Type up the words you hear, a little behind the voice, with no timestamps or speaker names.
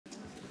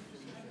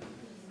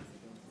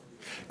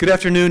Good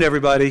afternoon,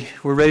 everybody.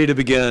 We're ready to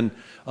begin.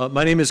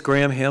 My name is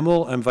Graham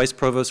Hamill. I'm Vice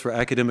Provost for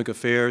Academic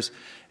Affairs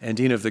and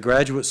Dean of the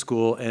Graduate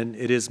School, and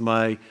it is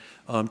my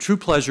true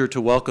pleasure to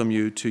welcome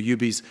you to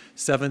UB's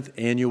 7th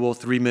Annual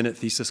 3-Minute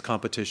Thesis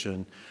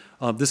Competition.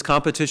 This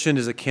competition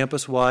is a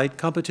campus-wide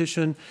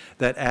competition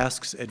that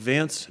asks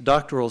advanced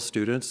doctoral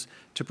students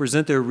to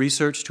present their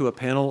research to a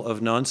panel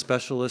of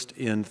non-specialists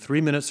in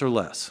 3 minutes or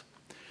less.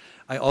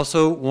 I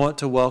also want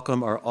to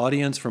welcome our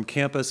audience from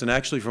campus and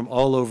actually from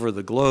all over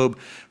the globe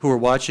who are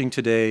watching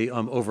today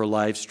over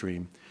live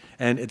stream.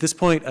 And at this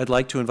point, I'd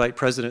like to invite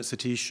President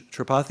Satish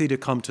Tripathi to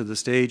come to the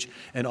stage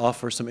and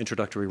offer some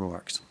introductory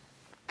remarks.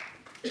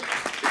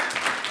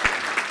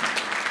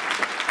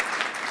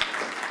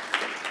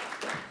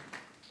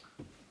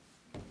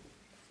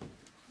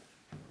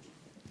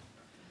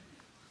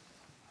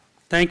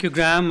 Thank you,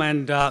 Graham,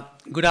 and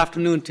good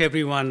afternoon to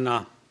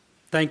everyone.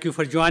 Thank you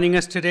for joining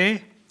us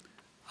today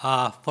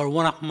for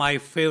one of my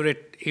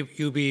favorite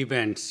UB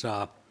events.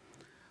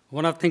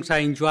 One of the things I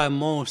enjoy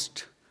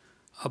most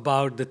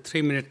about the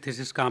 3-minute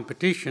thesis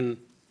competition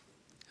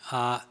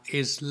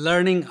is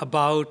learning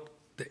about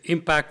the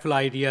impactful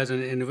ideas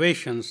and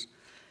innovations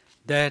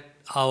that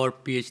our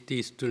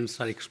PhD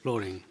students are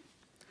exploring.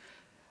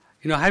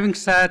 You know, having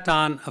sat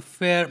on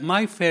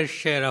my fair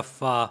share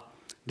of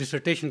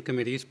dissertation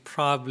committees,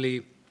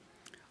 probably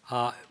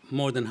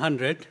more than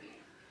 100,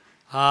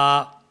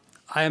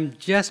 I am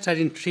just as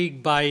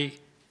intrigued by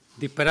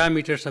the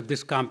parameters of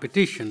this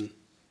competition,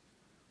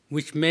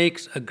 which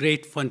makes a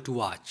great fun to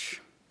watch.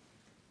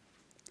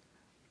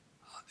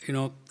 You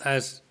know,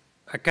 as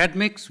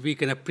academics, we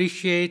can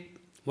appreciate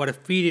what a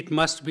feat it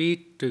must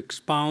be to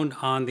expound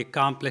on the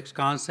complex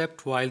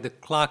concept while the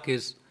clock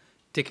is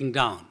ticking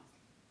down.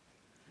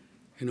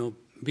 You know,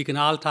 we can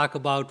all talk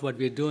about what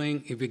we're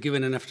doing if we're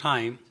given enough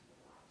time.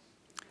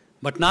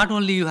 But not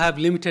only you have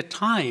limited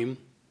time,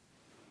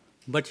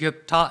 but you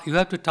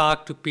have to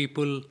talk to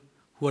people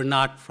who are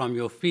not from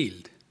your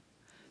field.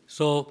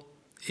 So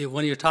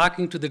when you're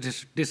talking to the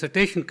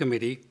dissertation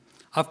committee,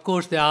 of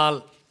course they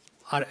all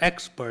are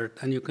expert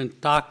and you can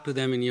talk to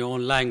them in your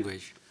own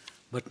language.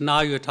 But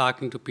now you're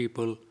talking to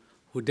people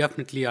who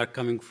definitely are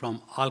coming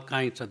from all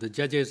kinds of, the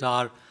judges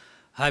are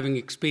having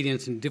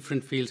experience in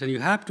different fields, and you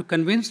have to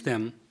convince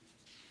them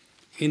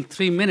in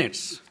 3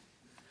 minutes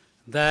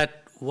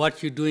that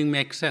what you're doing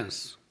makes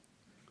sense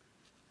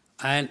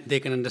and they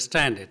can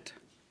understand it.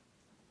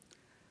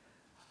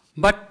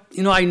 But,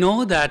 you know, I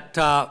know that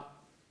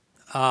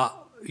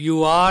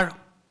you are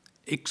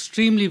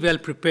extremely well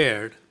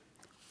prepared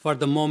for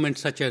the moment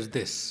such as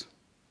this.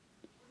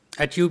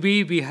 At UB,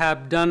 if we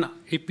have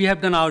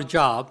done our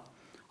job,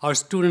 our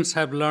students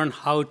have learned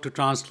how to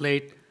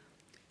translate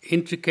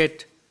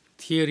intricate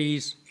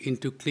theories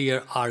into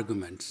clear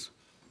arguments.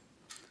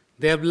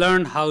 They have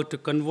learned how to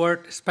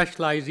convert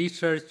specialized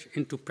research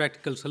into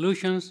practical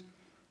solutions,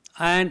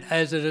 and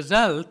as a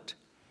result,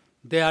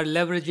 they are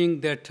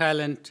leveraging their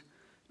talent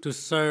to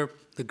serve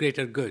the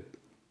greater good.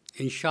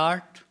 In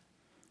short,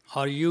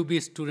 our UB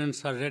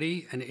students are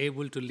ready and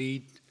able to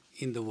lead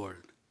in the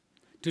world.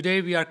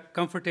 Today, we are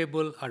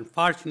comfortable and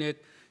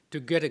fortunate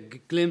to get a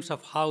glimpse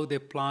of how they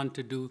plan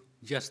to do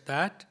just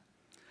that,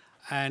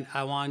 and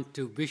I want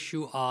to wish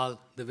you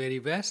all the very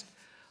best.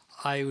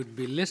 I would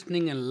be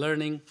listening and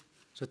learning.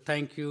 So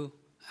thank you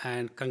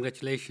and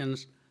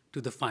congratulations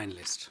to the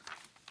finalists.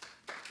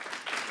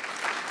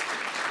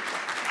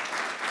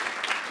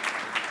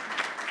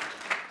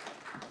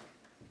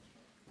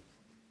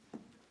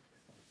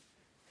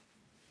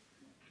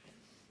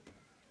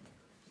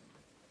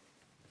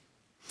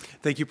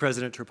 Thank you,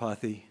 President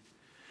Tripathi.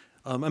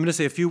 I'm going to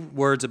say a few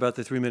words about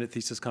the 3-minute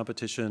thesis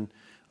competition.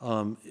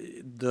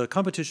 The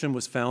competition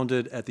was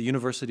founded at the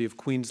University of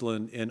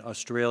Queensland in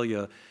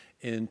Australia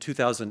in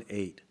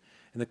 2008.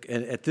 And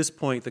at this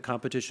point, the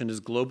competition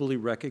is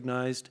globally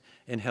recognized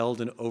and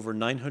held in over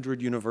 900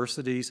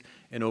 universities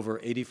in over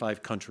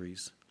 85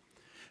 countries.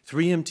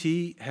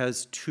 3MT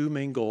has 2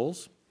 main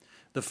goals.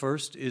 The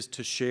first is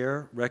to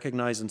share,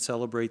 recognize, and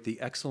celebrate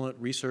the excellent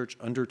research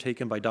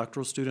undertaken by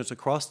doctoral students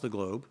across the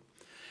globe.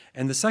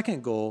 And the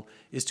second goal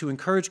is to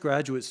encourage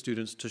graduate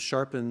students to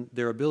sharpen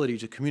their ability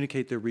to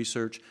communicate their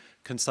research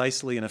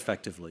concisely and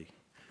effectively.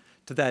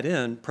 To that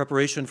end,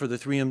 preparation for the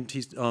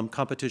 3MT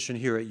competition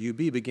here at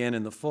UB began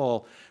in the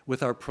fall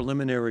with our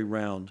preliminary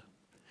round.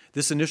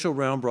 This initial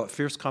round brought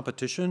fierce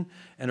competition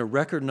and a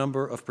record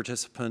number of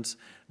participants,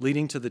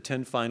 leading to the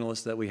 10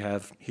 finalists that we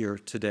have here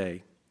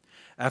today.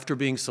 After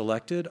being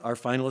selected, our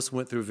finalists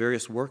went through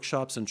various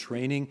workshops and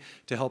training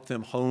to help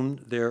them hone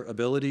their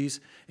abilities,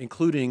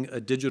 including a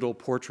digital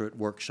portrait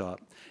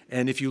workshop.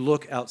 And if you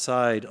look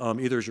outside,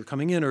 either as you're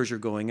coming in or as you're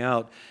going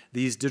out,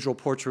 these digital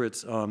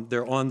portraits,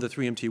 they're on the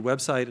 3MT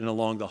website and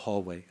along the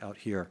hallway out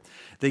here.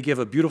 They give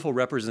a beautiful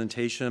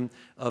representation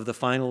of the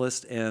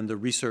finalists and the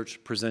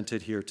research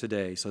presented here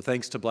today. So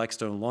thanks to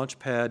Blackstone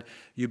Launchpad,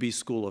 UB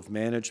School of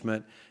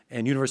Management,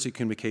 and University of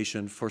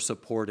Communication for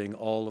supporting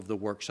all of the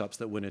workshops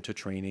that went into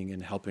training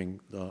and helping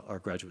our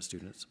graduate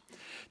students.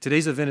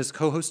 Today's event is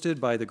co-hosted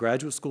by the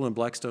Graduate School and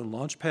Blackstone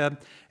Launchpad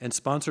and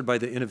sponsored by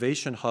the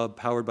Innovation Hub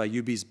powered by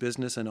UB's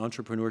Business and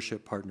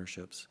Entrepreneurship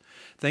Partnerships.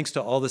 Thanks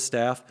to all the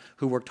staff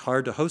who worked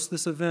hard to host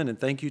this event, and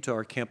thank you to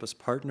our campus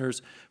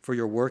partners for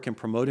your work in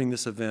promoting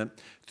this event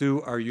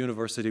through our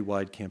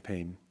university-wide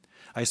campaign.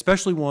 I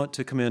especially want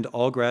to commend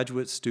all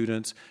graduate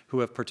students who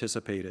have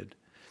participated.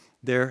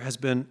 There has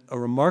been a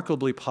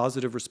remarkably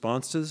positive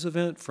response to this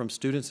event from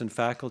students and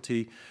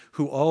faculty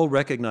who all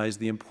recognize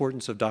the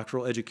importance of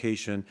doctoral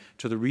education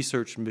to the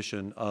research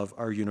mission of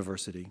our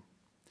university.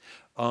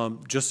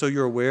 Just so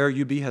you're aware,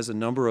 UB has a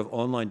number of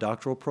online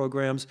doctoral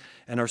programs,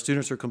 and our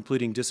students are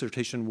completing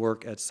dissertation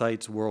work at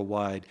sites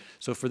worldwide.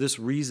 So for this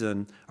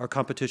reason, our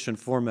competition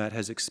format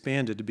has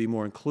expanded to be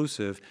more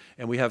inclusive,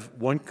 and we have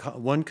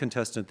one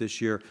contestant this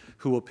year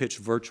who will pitch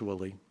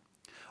virtually.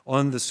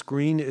 On the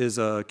screen is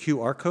a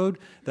QR code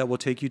that will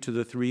take you to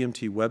the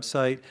 3MT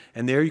website,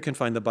 and there you can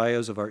find the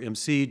bios of our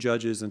MC,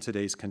 judges, and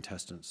today's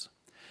contestants.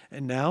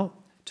 And now,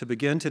 to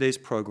begin today's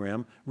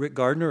program, Rick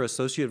Gardner,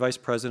 Associate Vice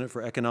President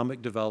for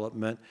Economic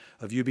Development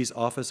of UB's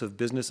Office of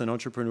Business and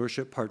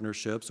Entrepreneurship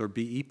Partnerships, or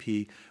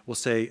BEP, will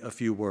say a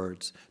few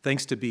words.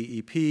 Thanks to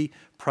BEP,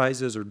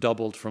 prizes are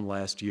doubled from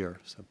last year.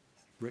 So,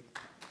 Rick.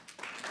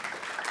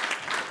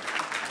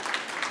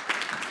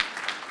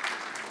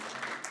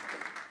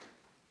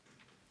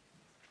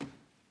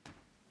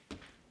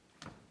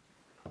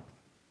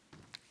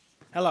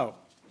 Hello.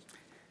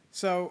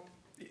 So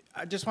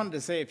I just wanted to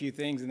say a few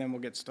things and then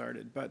we'll get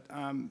started. But,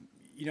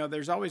 you know,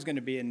 there's always going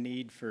to be a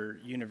need for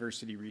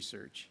university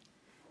research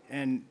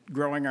and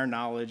growing our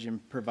knowledge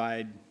and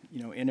provide,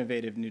 you know,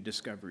 innovative new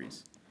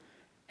discoveries.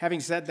 Having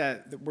said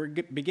that, we're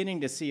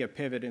beginning to see a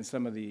pivot in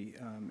some of the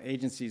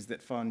agencies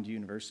that fund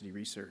university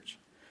research.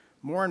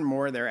 More and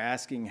more, they're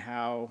asking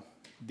how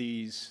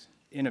these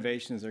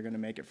innovations are going to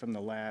make it from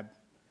the lab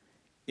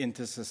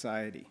into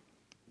society.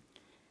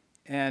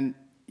 And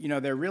you know,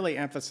 they're really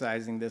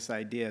emphasizing this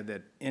idea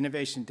that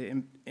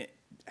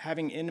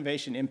having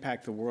innovation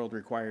impact the world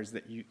requires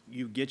that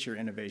you get your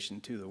innovation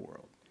to the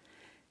world.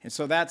 And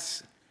so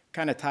that's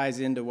kind of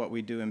ties into what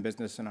we do in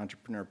business and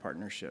entrepreneur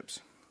partnerships.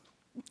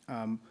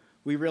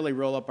 We really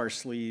roll up our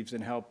sleeves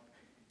and help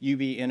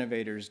UB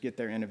innovators get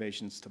their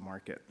innovations to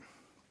market.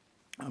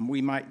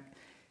 We might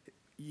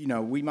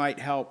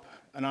help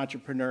an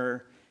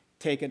entrepreneur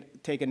take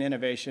an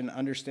innovation,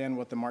 understand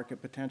what the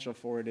market potential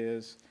for it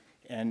is,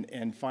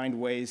 and find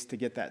ways to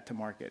get that to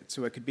market.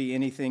 So it could be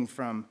anything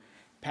from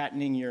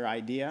patenting your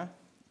idea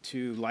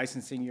to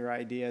licensing your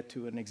idea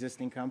to an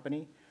existing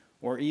company,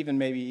 or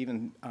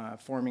maybe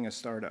forming a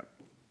startup.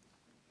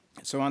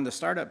 So on the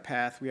startup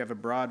path, we have a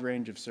broad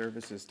range of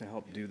services to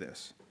help do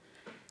this.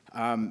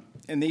 And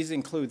these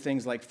include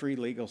things like free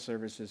legal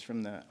services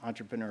from the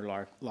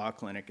Entrepreneur Law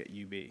Clinic at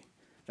UB.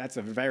 That's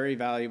a very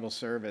valuable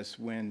service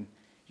when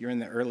you're in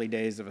the early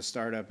days of a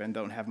startup and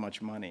don't have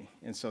much money.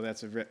 And so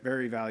that's a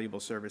very valuable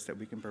service that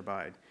we can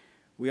provide.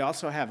 We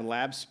also have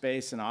lab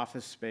space and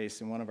office space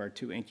in one of our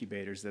 2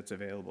 incubators that's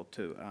available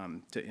to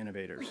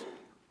innovators.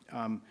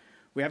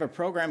 We have a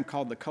program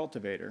called The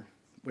Cultivator,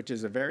 which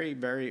is a very,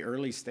 very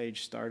early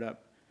stage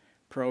startup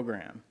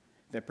program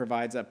that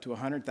provides up to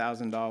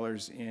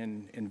 $100,000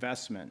 in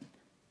investment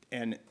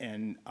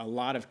and a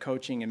lot of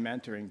coaching and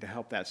mentoring to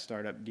help that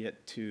startup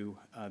get to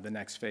the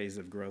next phase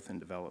of growth and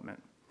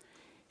development.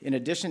 In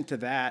addition to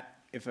that,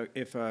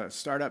 if a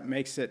startup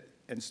makes it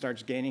and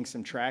starts gaining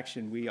some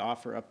traction, we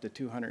offer up to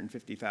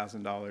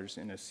 $250,000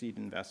 in a seed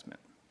investment.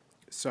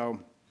 So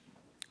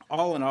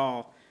all in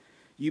all,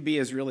 UB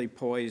is really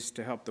poised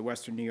to help the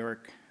Western New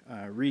York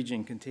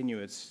region continue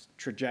its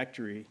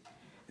trajectory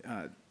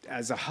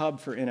as a hub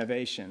for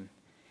innovation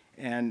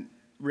and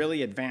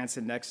really advance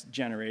the next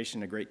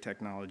generation of great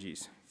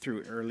technologies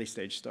through early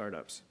stage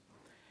startups.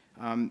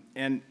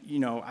 And you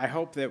know, I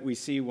hope that we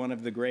see one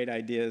of the great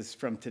ideas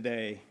from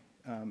today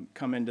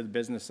come into the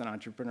business and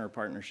entrepreneur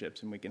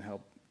partnerships, and we can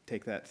help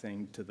take that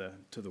thing to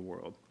the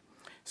world.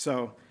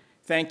 So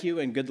thank you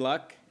and good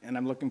luck, and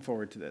I'm looking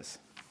forward to this.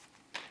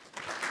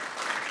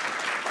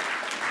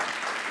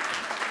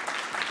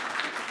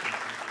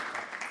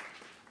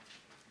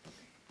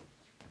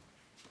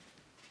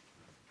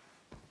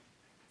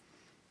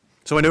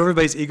 So I know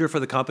everybody's eager for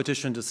the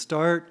competition to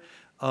start.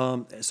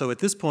 So at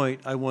this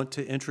point, I want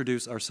to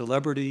introduce our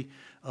celebrity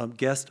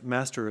guest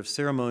master of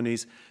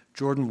ceremonies,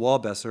 Jordan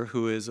Walbesser,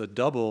 who is a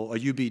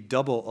UB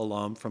double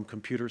alum from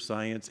computer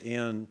science,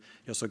 and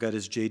he also got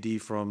his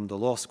JD from the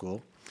law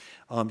school.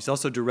 He's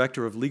also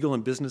director of legal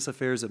and business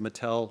affairs at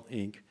Mattel,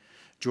 Inc.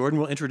 Jordan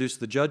will introduce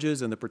the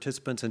judges and the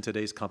participants in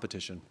today's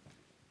competition.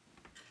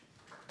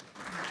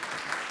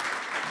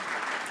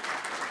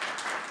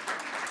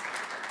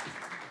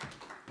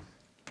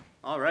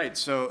 All right,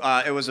 so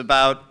it was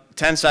about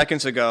 10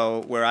 seconds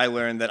ago where I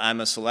learned that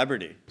I'm a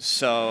celebrity.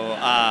 So,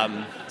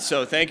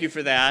 so thank you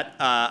for that.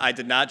 I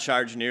did not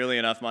charge nearly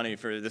enough money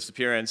for this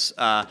appearance.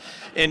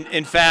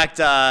 In fact,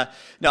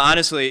 no,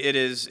 honestly, it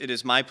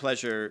is my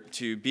pleasure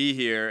to be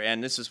here,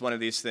 and this is one of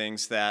these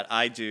things that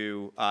I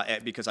do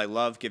because I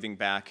love giving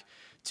back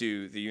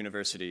to the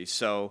university.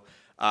 So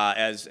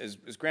as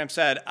Graham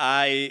said,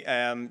 I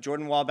am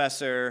Jordan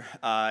Walbesser.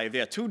 I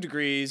have 2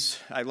 degrees.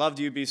 I loved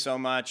UB so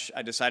much,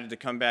 I decided to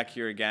come back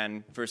here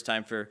again, first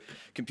time for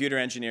computer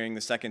engineering,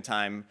 the second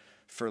time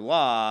for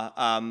law.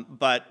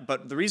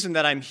 But the reason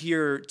that I'm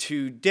here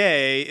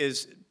today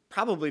is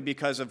probably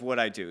because of what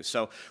I do.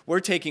 So we're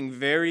taking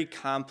very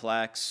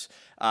complex,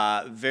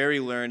 very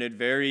learned,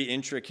 very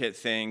intricate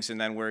things, and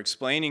then we're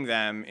explaining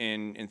them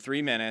in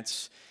 3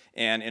 minutes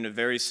and in a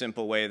very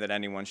simple way that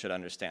anyone should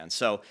understand.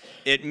 So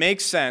it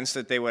makes sense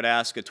that they would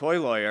ask a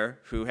toy lawyer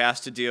who has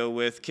to deal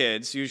with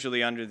kids,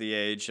 usually under the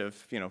age of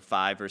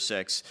 5 or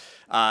 6,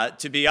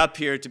 to be up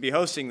here to be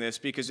hosting this,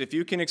 because if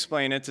you can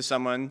explain it to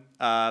someone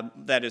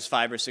that is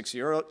 5 or 6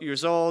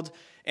 years old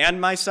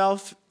and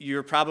myself,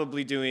 you're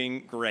probably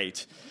doing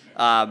great.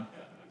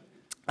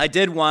 I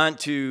did want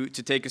to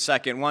take a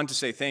second, to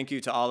say thank you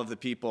to all of the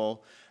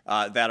people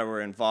that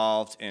were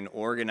involved in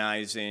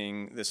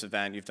organizing this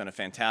event. You've done a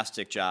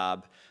fantastic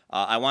job.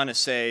 I want to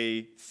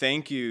say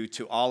thank you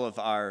to all of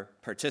our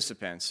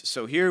participants.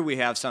 So here we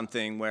have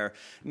something where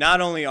not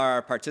only are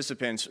our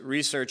participants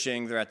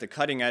researching, they're at the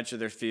cutting edge of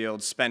their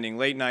field, spending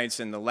late nights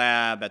in the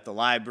lab, at the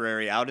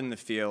library, out in the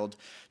field,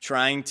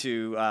 trying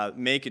to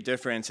make a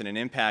difference and an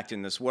impact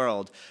in this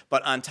world.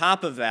 But on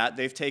top of that,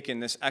 they've taken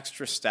this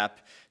extra step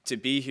to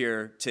be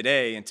here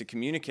today and to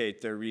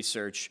communicate their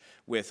research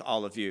with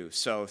all of you.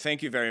 So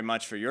thank you very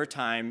much for your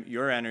time,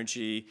 your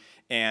energy,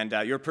 and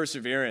your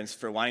perseverance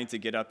for wanting to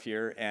get up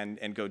here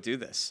and go do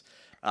this.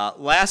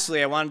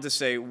 Lastly, I wanted to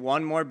say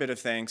one more bit of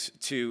thanks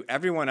to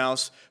everyone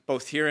else,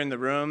 both here in the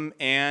room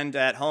and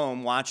at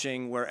home,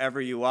 watching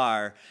wherever you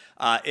are.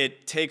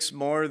 It takes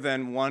more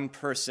than one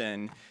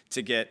person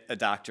to get a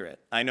doctorate.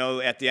 I know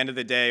at the end of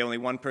the day, only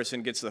one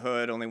person gets the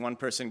hood, only one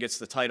person gets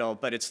the title,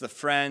 but it's the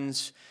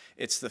friends,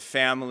 it's the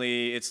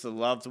family, it's the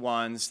loved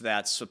ones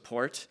that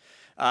support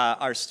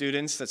our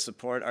students, that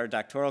support our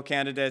doctoral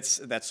candidates,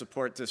 that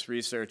support this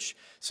research.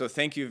 So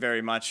thank you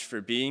very much for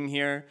being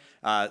here.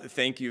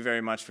 Thank you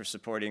very much for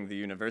supporting the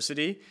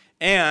university.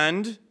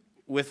 And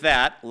with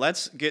that,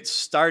 let's get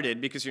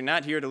started, because you're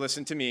not here to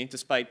listen to me,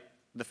 despite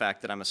the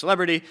fact that I'm a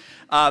celebrity.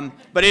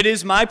 But it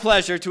is my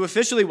pleasure to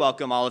officially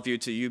welcome all of you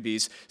to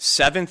UB's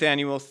 7th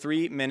annual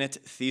 3-minute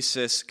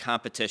thesis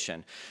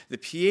competition. The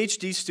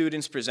PhD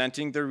students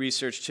presenting their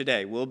research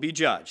today will be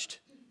judged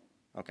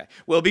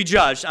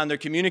on their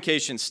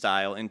communication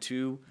style in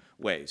 2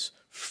 ways.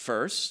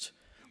 First,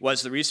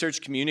 was the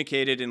research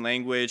communicated in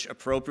language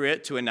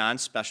appropriate to a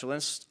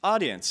non-specialist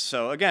audience?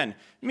 So again,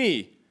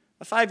 me,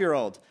 a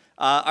 5-year-old,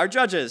 our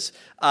judges,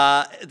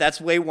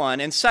 that's way one.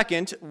 And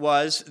second,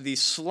 was the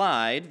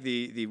slide,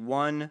 the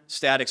one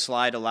static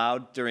slide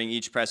allowed during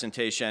each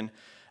presentation,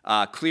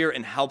 clear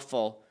and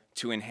helpful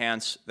to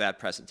enhance that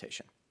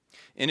presentation?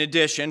 In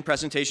addition,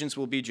 presentations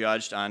will be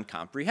judged on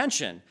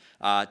comprehension.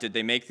 Did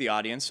they make the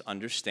audience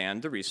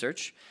understand the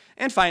research?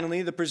 And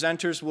finally, the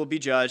presenters will be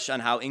judged on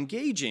how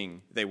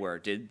engaging they were.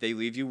 Did they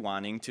leave you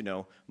wanting to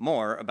know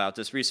more about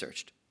this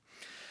research?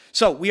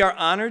 So we are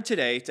honored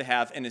today to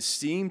have an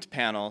esteemed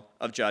panel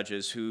of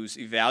judges whose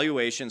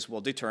evaluations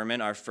will determine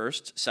our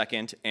first,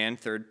 second, and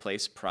third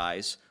place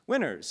prize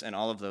winners and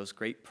all of those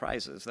great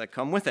prizes that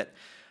come with it.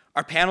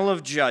 Our panel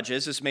of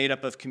judges is made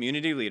up of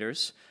community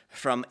leaders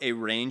from a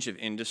range of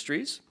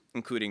industries,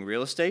 including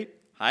real estate,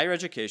 higher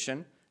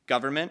education,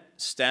 government,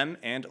 STEM,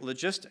 and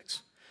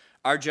logistics.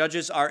 Our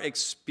judges are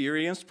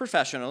experienced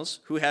professionals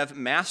who have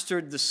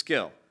mastered the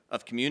skill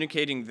of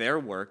communicating their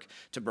work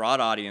to broad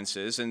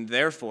audiences and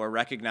therefore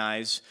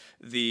recognize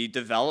the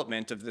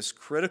development of this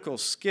critical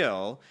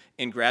skill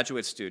in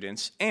graduate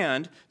students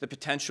and the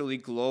potentially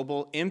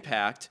global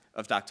impact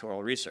of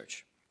doctoral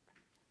research.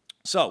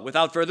 So,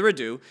 without further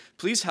ado,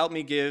 please help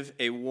me give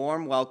a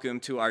warm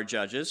welcome to our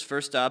judges.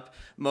 First up,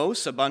 Mo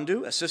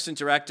Sabundu, Assistant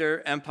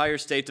Director, Empire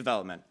State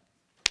Development.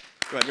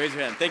 Go ahead, raise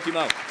your hand. Thank you,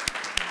 Mo.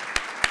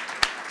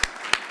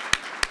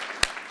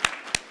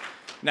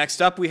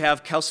 Next up, we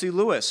have Kelsey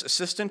Lewis,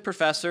 Assistant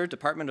Professor,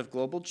 Department of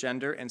Global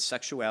Gender and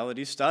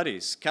Sexuality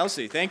Studies.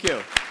 Kelsey, thank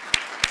you.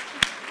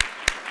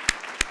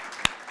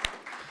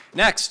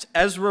 Next,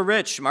 Ezra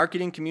Rich,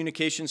 Marketing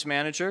Communications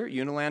Manager,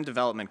 Uniland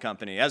Development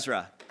Company.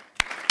 Ezra.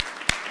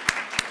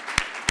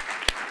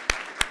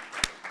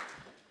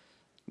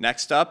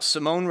 Next up,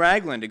 Simone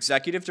Ragland,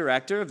 Executive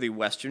Director of the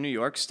Western New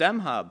York STEM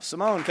Hub.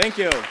 Simone, thank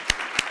you.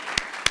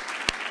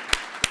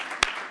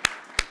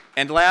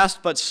 And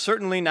last but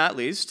certainly not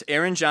least,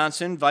 Aaron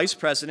Johnson, Vice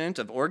President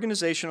of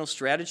Organizational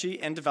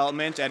Strategy and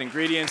Development at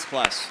Ingredients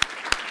Plus.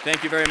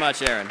 Thank you very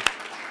much, Aaron.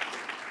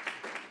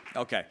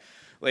 Okay,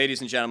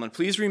 ladies and gentlemen,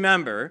 please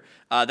remember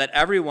that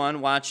everyone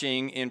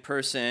watching in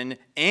person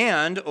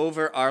and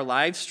over our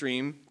live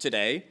stream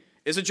today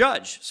is a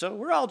judge. So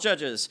we're all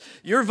judges.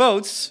 Your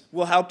votes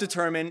will help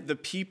determine the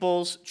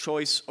People's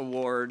Choice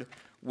Award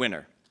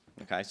winner.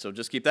 Okay, so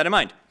just keep that in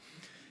mind.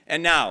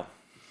 And now,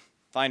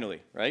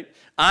 finally, right,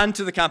 on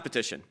to the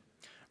competition.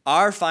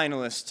 Our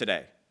finalists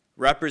today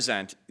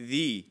represent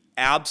the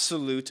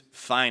absolute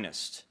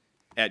finest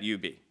at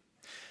UB.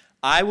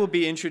 I will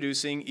be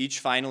introducing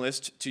each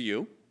finalist to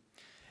you,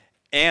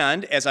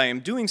 And as I am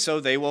doing so,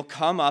 they will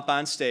come up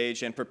on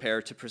stage and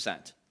prepare to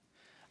present.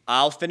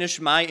 I'll finish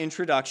my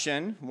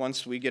introduction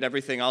once we get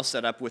everything all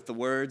set up with the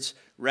words,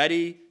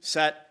 ready,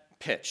 set,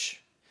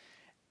 pitch.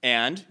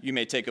 And you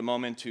may take a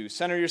moment to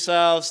center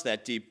yourselves,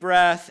 that deep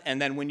breath,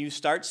 and then when you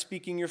start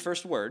speaking your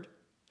first word,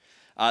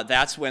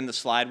 that's when the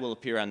slide will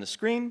appear on the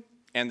screen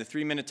and the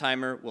 3-minute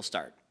timer will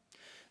start.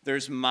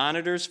 There's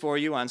monitors for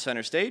you on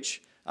center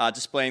stage,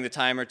 displaying the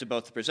timer to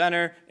both the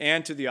presenter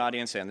and to the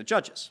audience and the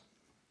judges.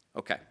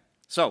 Okay,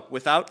 so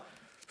without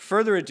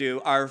further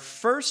ado, our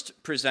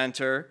first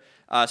presenter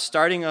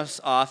starting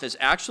us off is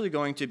actually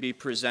going to be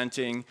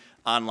presenting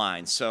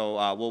online.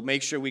 So we'll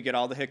make sure we get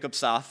all the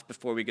hiccups off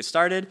before we get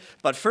started.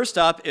 But first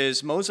up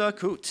is Moza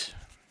Kut.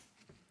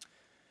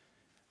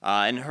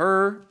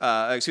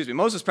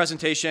 Moza's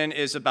presentation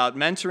is about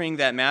mentoring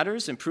that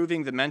matters,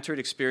 improving the mentored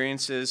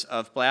experiences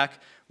of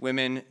Black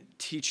women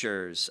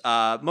teachers.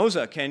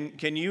 Moza,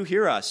 can you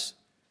hear us?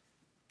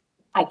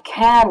 I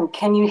can.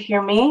 Can you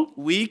hear me?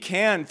 We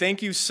can.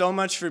 Thank you so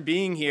much for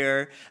being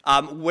here.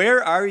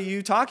 Where are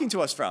you talking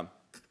to us from?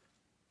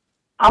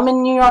 I'm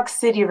in New York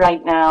City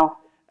right now.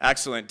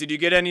 Excellent. Did you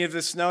get any of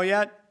the snow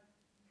yet?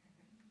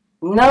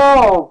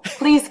 No,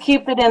 please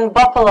keep it in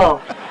Buffalo.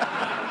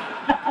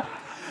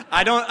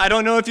 I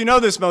don't know if you know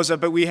this, Moza,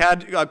 but we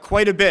had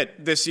quite a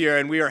bit this year,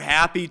 and we are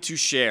happy to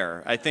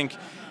share. I think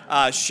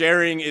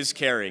sharing is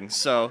caring.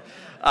 So,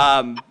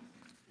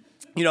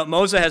 you know,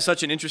 Moza has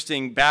such an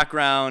interesting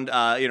background.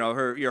 You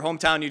know, your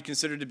hometown you'd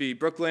consider to be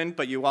Brooklyn,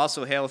 but you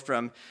also hail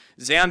from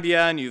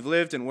Zambia, and you've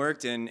lived and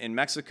worked in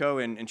Mexico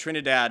and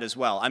Trinidad as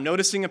well. I'm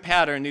noticing a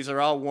pattern. These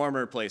are all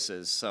warmer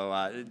places,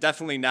 so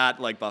definitely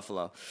not like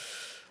Buffalo.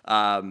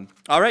 All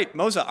right,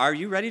 Moza, are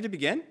you ready to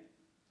begin?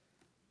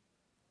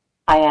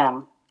 I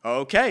am.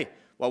 Okay.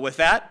 Well, with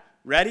that,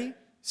 ready,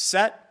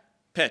 set,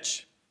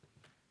 pitch.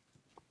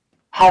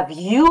 Have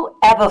you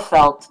ever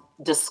felt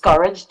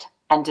discouraged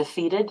and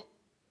defeated?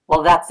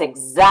 Well, that's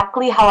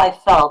exactly how I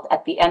felt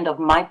at the end of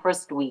my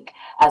first week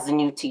as a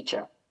new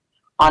teacher.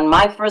 On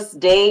my first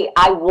day,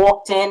 I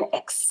walked in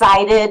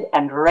excited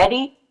and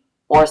ready,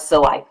 or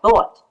so I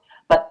thought.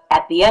 But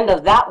at the end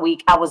of that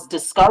week, I was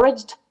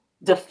discouraged,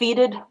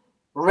 defeated,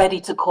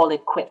 ready to call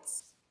it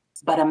quits.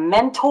 But a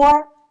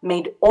mentor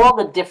made all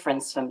the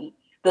difference for me.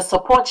 The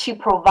support she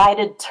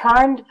provided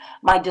turned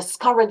my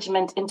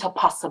discouragement into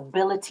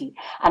possibility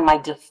and my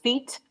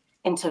defeat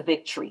into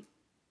victory.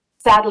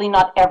 Sadly,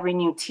 not every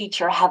new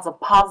teacher has a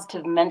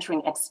positive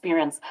mentoring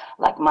experience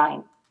like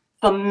mine.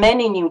 For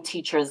many new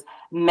teachers,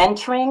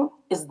 mentoring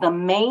is the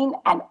main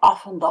and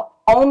often the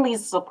only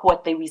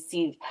support they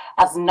receive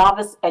as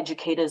novice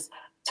educators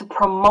to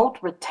promote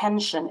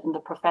retention in the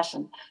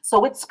profession.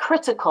 So it's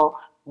critical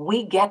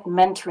we get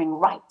mentoring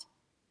right.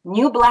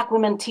 New Black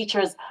women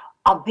teachers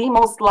are the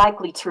most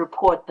likely to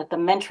report that the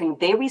mentoring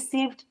they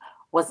received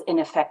was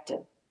ineffective.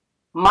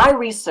 My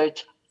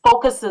research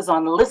focuses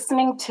on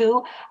listening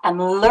to and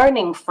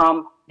learning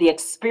from the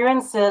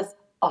experiences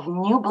of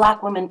new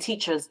Black women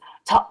teachers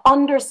to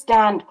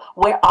understand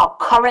where our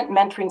current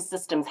mentoring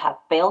systems have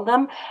failed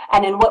them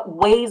and in what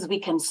ways we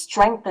can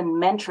strengthen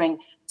mentoring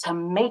to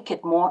make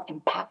it more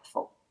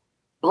impactful.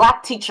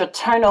 Black teacher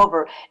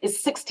turnover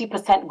is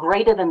 60%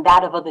 greater than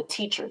that of other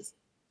teachers.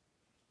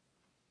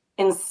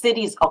 In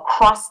cities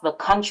across the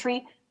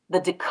country, the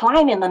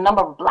decline in the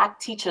number of Black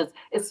teachers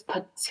is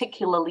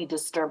particularly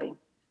disturbing.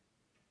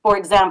 For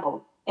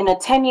example, in a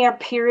 10-year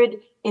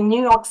period in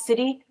New York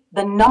City,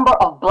 the number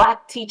of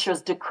Black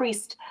teachers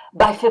decreased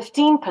by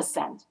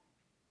 15%,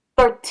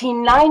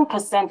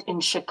 39% in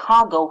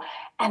Chicago,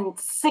 and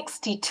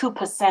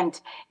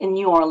 62% in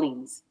New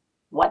Orleans.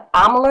 What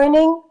I'm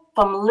learning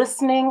from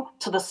listening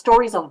to the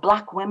stories of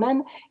Black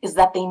women is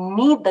that they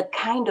need the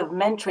kind of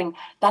mentoring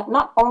that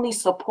not only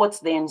supports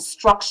their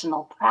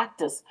instructional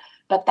practice,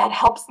 but that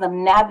helps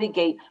them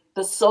navigate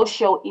the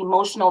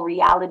socio-emotional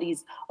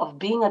realities of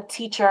being a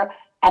teacher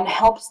and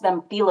helps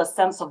them feel a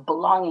sense of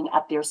belonging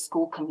at their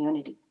school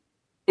community.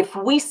 If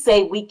we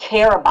say we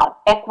care about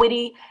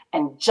equity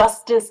and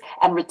justice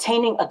and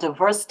retaining a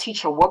diverse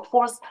teacher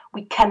workforce,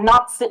 we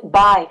cannot sit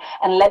by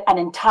and let an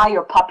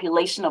entire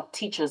population of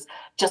teachers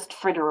just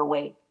fritter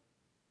away.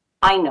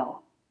 I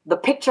know the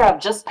picture I've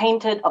just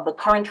painted of the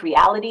current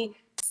reality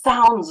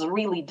sounds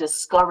really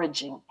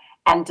discouraging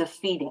and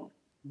defeating,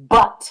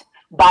 but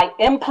by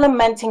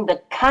implementing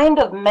the kind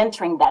of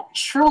mentoring that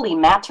truly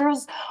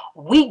matters,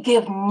 we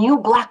give new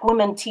Black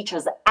women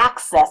teachers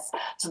access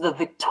to the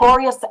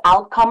victorious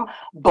outcome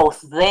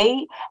both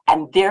they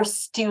and their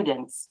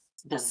students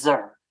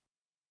deserve.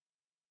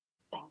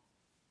 Thanks.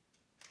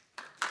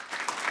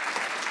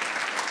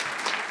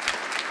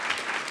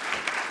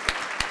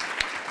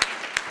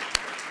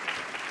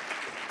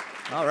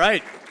 All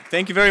right.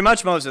 Thank you very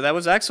much, Moza. That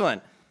was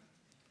excellent.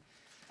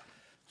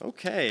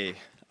 Okay.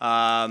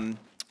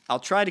 I'll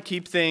try to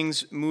keep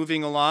things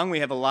moving along. We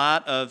have a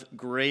lot of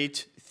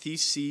great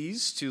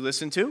theses to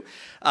listen to.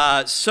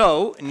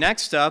 So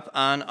next up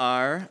on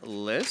our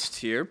list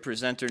here,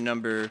 presenter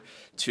number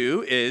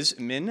 2 is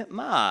Min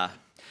Ma.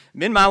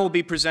 Min Ma will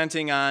be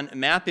presenting on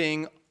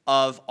mapping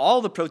of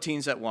all the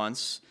proteins at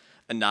once,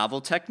 a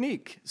novel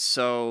technique.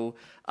 So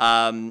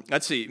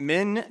let's see,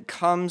 Min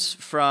comes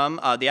from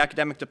the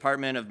academic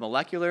department of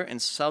molecular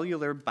and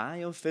cellular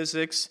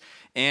biophysics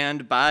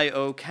and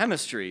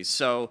biochemistry.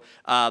 So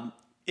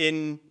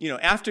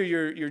after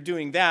you're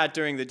doing that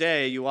during the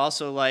day, you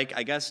also like,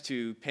 I guess,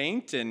 to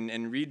paint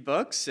and read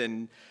books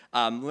and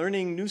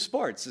learning new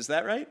sports. Is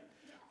that right?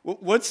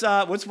 What's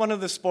one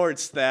of the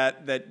sports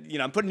that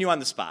I'm putting you on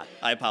the spot.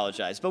 I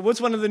apologize, but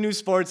what's one of the new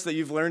sports that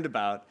you've learned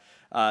about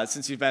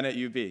since you've been at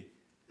UB?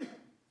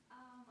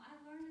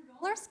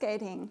 Roller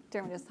skating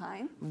during this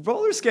time.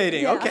 Roller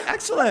skating, Yeah. okay,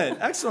 excellent,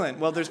 excellent.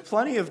 Well, there's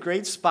plenty of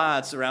great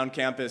spots around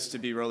campus to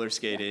be roller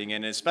skating,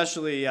 and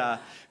especially,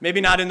 maybe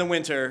not in the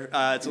winter,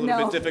 it's a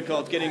little bit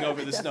difficult getting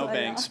over the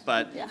snowbanks,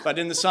 but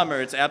in the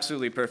summer, it's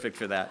absolutely perfect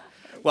for that.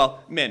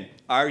 Well, Min,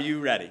 are you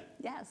ready?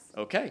 Yes.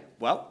 Okay,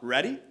 well,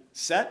 ready,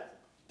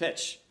 set,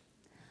 pitch.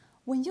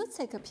 When you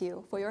take a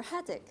pill for your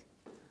headache,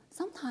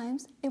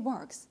 sometimes it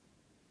works,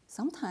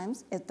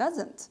 sometimes it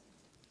doesn't.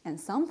 And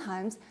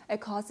sometimes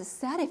it causes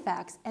side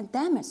effects and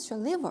damage to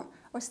your liver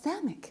or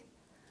stomach.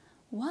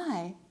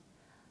 Why?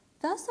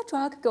 Does the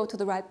drug go to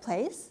the right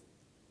place?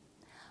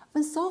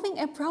 When solving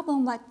a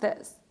problem like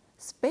this,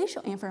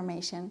 spatial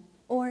information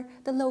or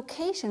the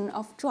location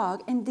of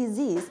drug and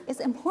disease is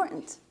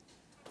important.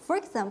 For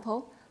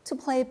example, to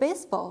play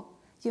baseball,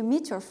 you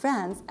meet your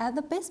friends at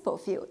the baseball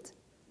field.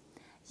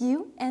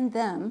 You and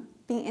them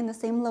being in the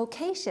same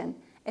location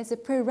is a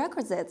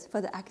prerequisite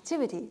for the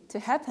activity to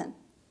happen.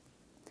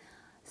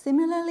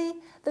 Similarly,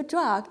 the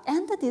drug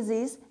and the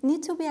disease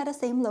need to be at the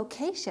same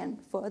location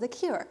for the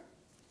cure.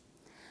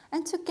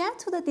 And to get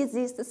to the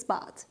diseased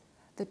spot,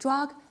 the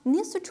drug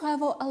needs to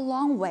travel a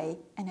long way,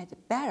 and it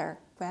better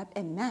grab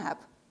a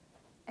map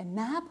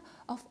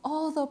of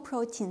all the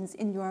proteins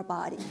in your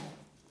body.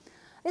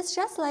 It's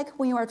just like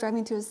when you are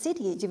driving to a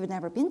city you've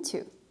never been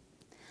to.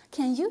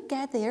 Can you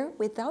get there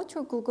without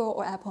your Google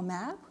or Apple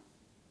map?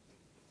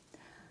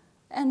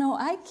 And no,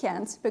 I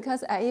can't,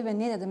 because I even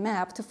needed a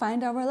map to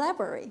find our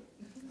library.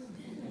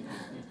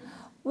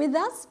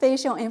 Without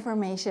spatial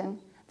information,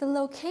 the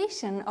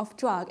location of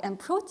drug and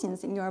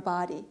proteins in your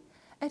body,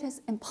 it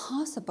is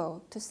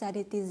impossible to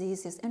study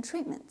diseases and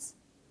treatments.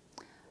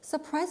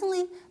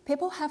 Surprisingly,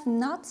 people have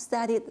not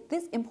studied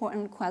these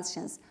important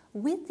questions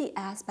with the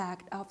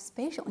aspect of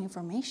spatial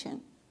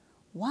information.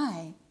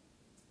 Why?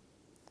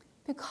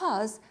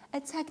 Because a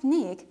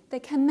technique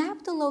that can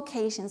map the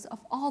locations of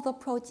all the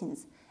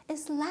proteins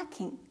is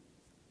lacking.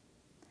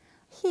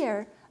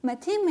 Here, my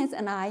teammates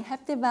and I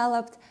have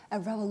developed a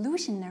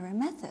revolutionary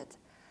method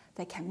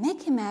that can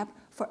make a map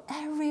for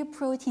every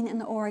protein in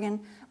the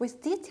organ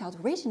with detailed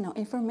regional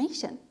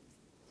information.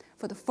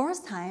 For the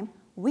first time,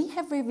 we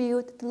have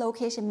reviewed the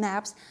location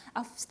maps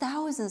of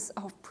thousands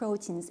of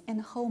proteins in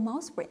the whole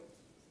mouse brain.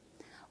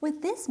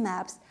 With these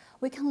maps,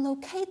 we can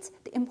locate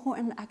the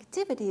important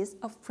activities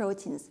of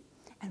proteins,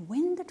 and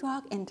when the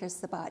drug enters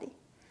the body,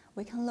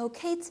 we can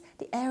locate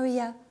the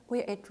area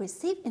where it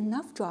received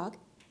enough drug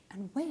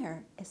and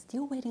where it's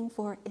still waiting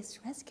for its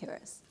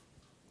rescuers.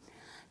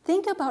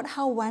 Think about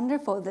how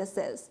wonderful this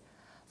is.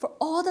 For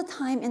all the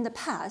time in the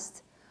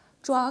past,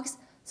 drugs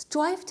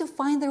strive to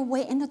find their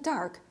way in the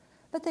dark,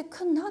 but they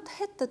could not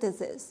hit the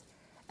disease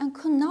and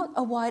could not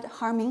avoid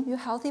harming your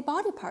healthy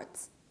body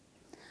parts.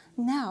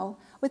 Now,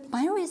 with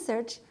my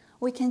research,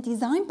 we can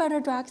design better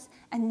drugs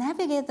and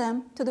navigate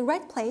them to the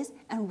right place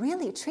and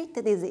really treat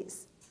the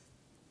disease.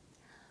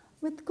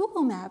 With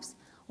Google Maps,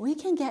 we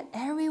can get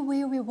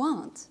everywhere we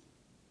want.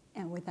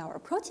 And with our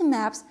protein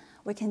maps,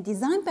 we can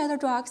design better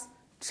drugs,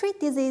 treat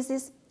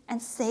diseases, and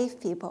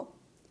save people.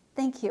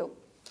 Thank you.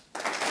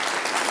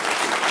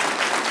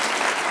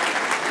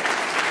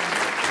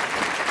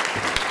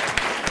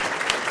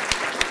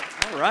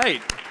 All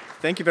right.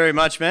 Thank you very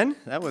much, Min.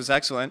 That was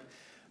excellent.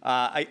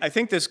 I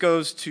think this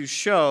goes to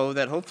show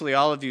that hopefully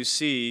all of you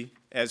see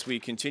as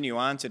we continue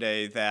on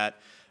today that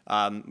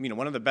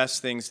one of the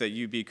best things that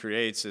UB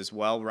creates is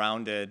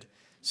well-rounded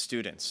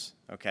students.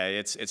 Okay,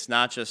 it's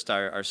not just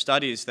our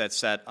studies that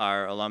set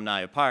our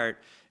alumni apart.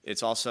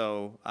 It's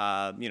also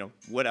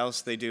what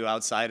else they do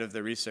outside of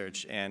the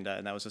research, and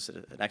that was just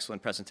an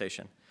excellent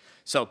presentation.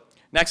 So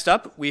next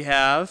up we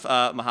have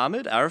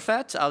Mohammed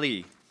Arafat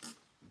Ali.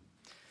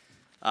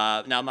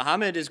 Now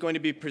Mohammed is going to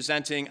be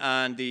presenting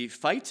on the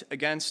fight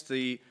against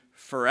the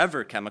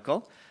forever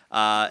chemical,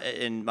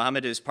 and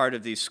Mohammed is part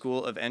of the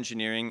School of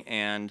Engineering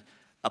and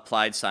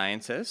Applied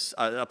Sciences,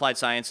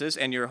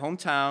 and your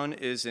hometown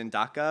is in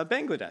Dhaka,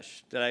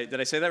 Bangladesh. Did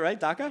I say that right,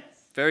 Dhaka? Yes.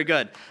 Very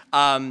good.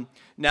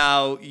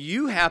 Now,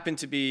 you happen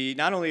to be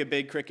not only a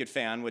big cricket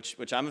fan,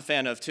 which I'm a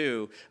fan of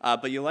too,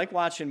 but you like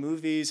watching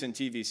movies and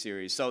TV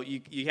series. So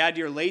you had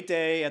your late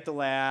day at the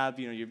lab,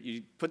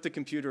 you put the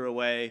computer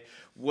away.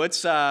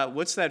 What's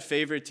that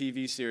favorite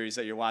TV series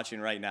that you're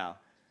watching right now?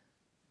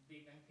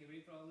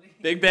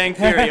 Big Bang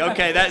Theory.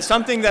 Okay, that's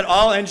something that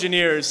all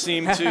engineers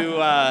seem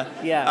to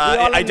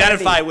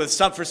identify with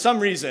for some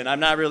reason. I'm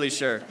not really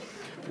sure.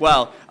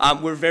 Well,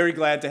 we're very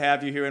glad to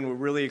have you here, and we're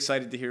really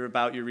excited to hear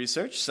about your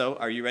research. So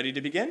are you ready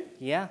to begin?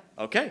 Yeah.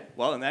 Okay.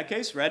 Well, in that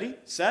case, ready,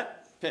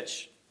 set,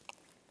 pitch.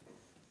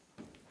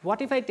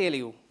 What if I tell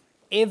you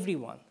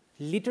everyone,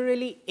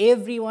 literally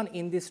everyone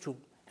in this room,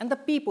 and the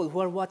people who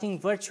are watching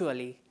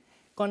virtually,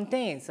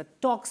 contains a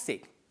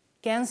toxic,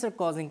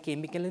 cancer-causing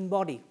chemical in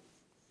body?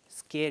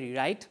 Scary,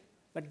 right?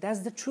 But that's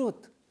the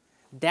truth.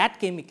 That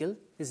chemical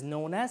is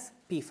known as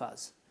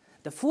PFAS.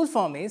 The full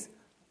form is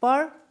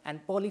per-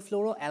 and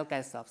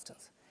polyfluoroalkyl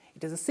substance.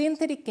 It is a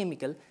synthetic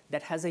chemical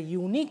that has a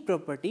unique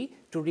property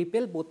to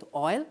repel both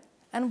oil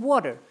and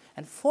water.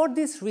 And for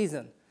this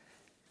reason,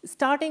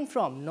 starting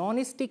from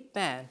non-stick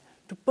pan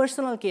to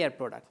personal care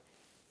product,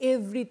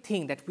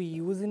 everything that we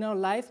use in our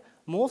life,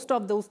 most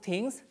of those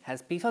things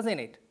has PFAS in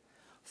it.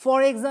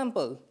 For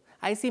example,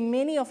 I see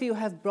many of you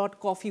have brought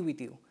coffee with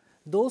you.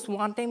 Those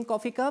one-time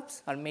coffee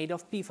cups are made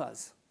of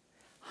PFAS.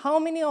 How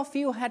many of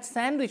you had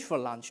sandwich for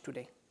lunch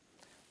today?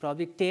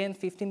 Probably 10,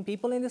 15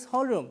 people in this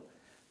whole room.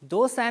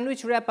 Those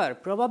sandwich wrapper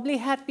probably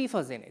had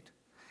PFAS in it.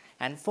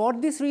 And for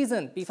this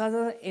reason, PFAS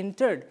has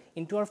entered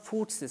into our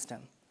food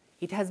system.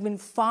 It has been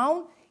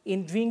found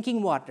in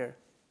drinking water,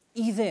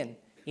 even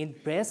in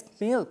breast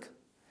milk.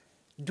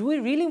 Do we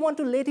really want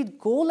to let it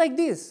go like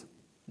this?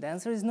 The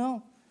answer is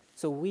no.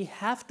 So we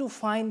have to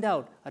find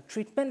out a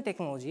treatment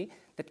technology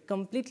that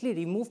completely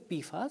removes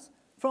PFAS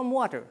from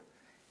water.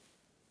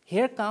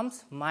 Here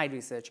comes my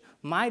research.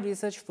 My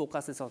research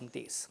focuses on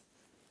this.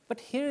 But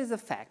here is a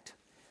fact.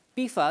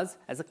 PFAS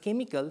as a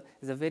chemical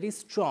is a very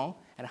strong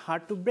and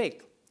hard to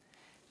break.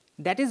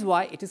 That is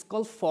why it is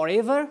called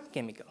forever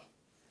chemical.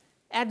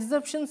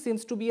 Adsorption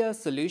seems to be a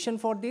solution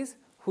for this,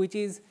 which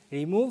is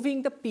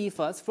removing the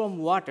PFAS from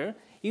water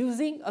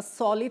using a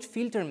solid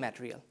filter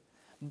material.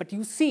 But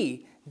you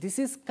see, this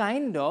is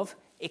kind of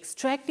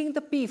extracting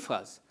the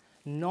PFAS,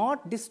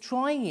 not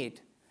destroying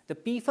it. The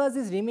PFAS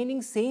is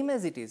remaining same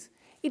as it is.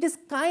 It is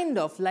kind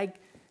of like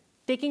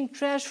taking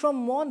trash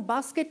from one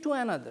basket to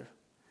another.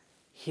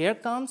 Here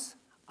comes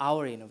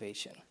our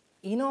innovation.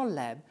 In our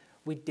lab,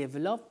 we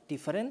develop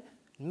different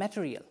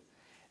material.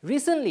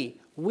 Recently,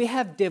 we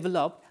have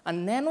developed a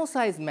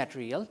nano-sized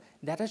material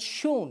that has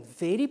shown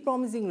very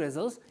promising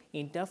results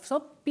in terms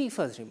of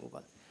PFAS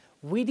removal.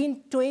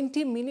 Within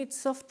 20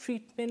 minutes of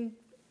treatment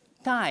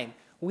time,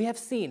 we have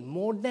seen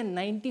more than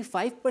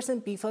 95%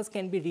 PFAS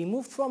can be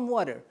removed from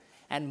water.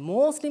 And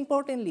most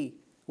importantly,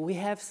 we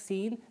have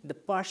seen the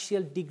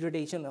partial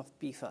degradation of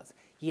PFAS.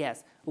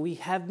 Yes, we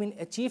have been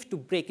achieved to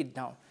break it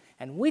down.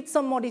 And with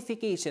some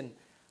modification,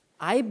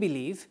 I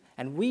believe,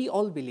 and we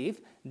all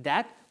believe,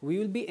 that we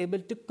will be able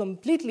to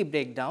completely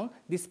break down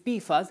this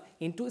PFAS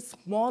into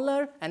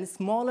smaller and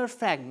smaller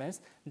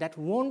fragments that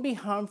won't be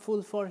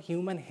harmful for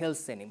human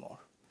health anymore.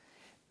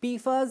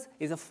 PFAS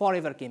is a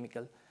forever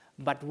chemical,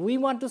 but we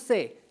want to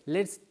say,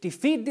 let's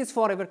defeat these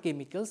forever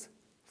chemicals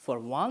for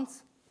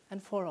once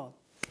and for all.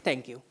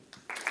 Thank you.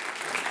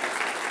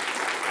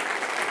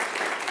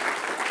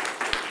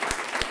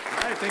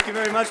 All right, thank you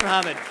very much,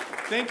 Mohammed.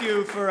 Thank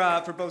you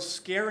for both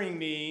scaring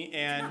me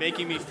and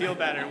making me feel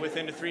better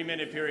within a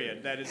 3-minute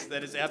period. That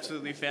is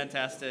absolutely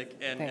fantastic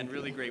and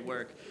really great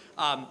work.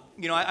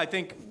 I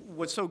think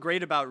what's so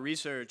great about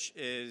research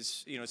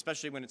is,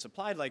 especially when it's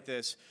applied like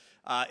this,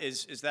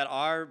 is that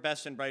our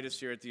best and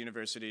brightest here at the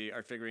university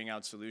are figuring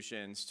out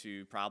solutions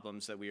to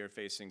problems that we are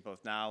facing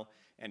both now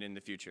and in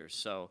the future.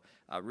 So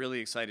really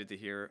excited to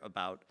hear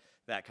about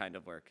that kind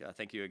of work.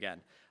 Thank you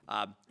again.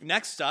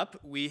 Next up,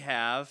 we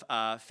have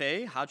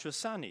Faye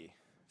Hachasani,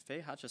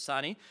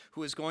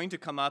 who is going to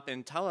come up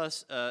and tell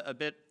us a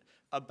bit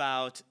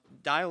about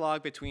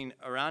dialogue between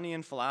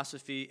Iranian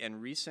philosophy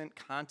and recent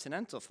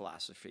continental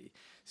philosophy,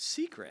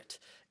 SECRET.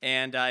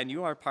 And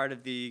you are part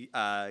of the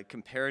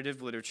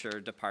comparative literature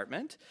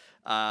department.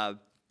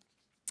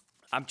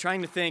 I'm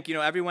trying to think,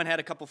 everyone had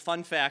a couple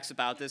fun facts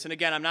about this. And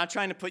again, I'm not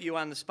trying to put you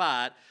on the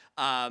spot,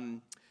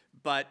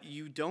 but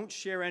you don't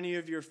share any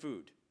of your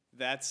food.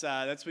 That's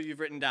what you've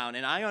written down.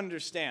 And I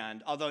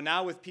understand, although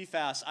now with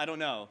PFAS, I don't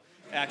know,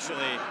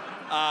 actually.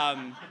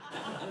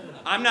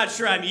 I'm not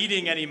sure I'm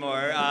eating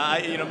anymore.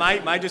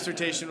 My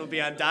dissertation will be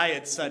on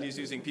diet studies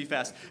using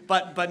PFAS.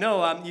 But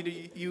no,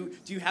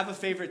 do you have a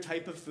favorite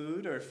type of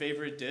food or a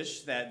favorite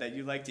dish that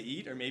you like to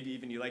eat or maybe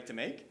even you like to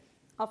make?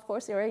 Of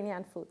course,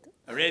 Iranian food.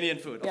 Iranian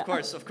food, of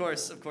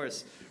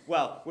course.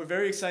 Well, we're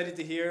very excited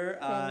to hear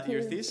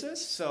your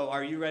thesis. So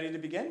are you ready to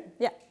begin?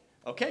 Yeah.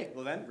 Okay,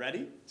 well then,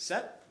 ready,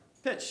 set,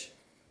 pitch.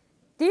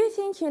 Do you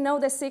think you know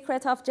the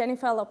secret of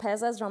Jennifer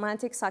Lopez's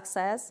romantic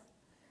success?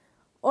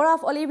 Or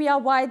of Olivia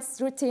Wilde's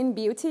routine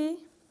beauty?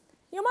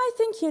 You might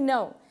think you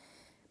know,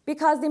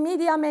 because the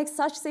media makes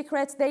such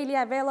secrets daily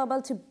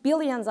available to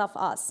billions of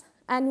us.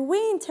 And we,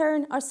 in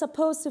turn, are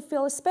supposed to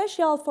feel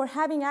special for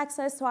having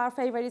access to our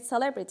favorite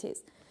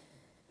celebrities.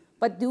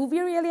 But do we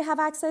really have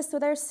access to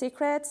their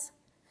secrets?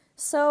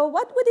 So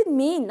what would it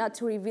mean not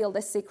to reveal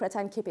the secret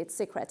and keep it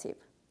secretive?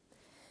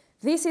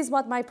 This is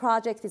what my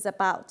project is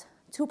about,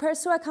 to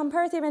pursue a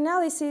comparative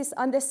analysis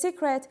on the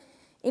secret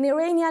in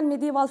Iranian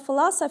medieval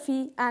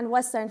philosophy and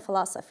Western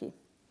philosophy.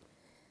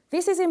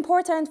 This is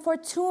important for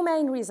two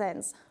main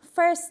reasons.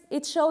 First,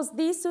 it shows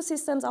these two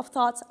systems of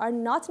thoughts are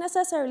not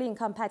necessarily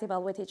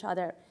incompatible with each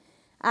other,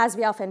 as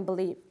we often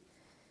believe.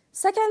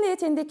 Secondly,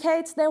 it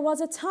indicates there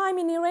was a time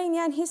in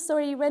Iranian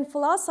history when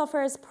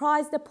philosophers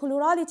prized the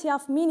plurality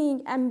of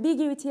meaning,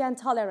 ambiguity, and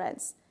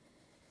tolerance.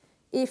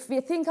 If we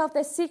think of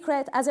the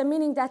secret as a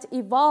meaning that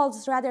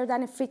evolves rather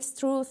than a fixed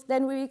truth,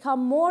 then we become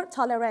more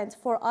tolerant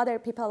for other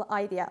people's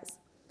ideas.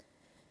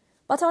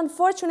 But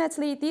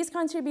unfortunately, these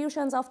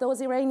contributions of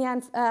those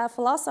Iranian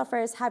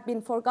philosophers have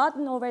been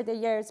forgotten over the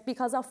years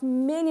because of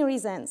many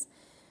reasons,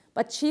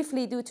 but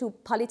chiefly due to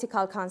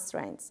political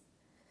constraints.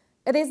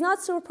 It is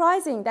not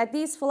surprising that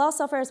these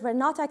philosophers were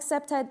not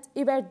accepted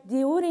even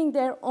during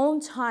their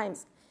own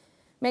times.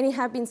 Many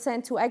have been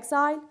sent to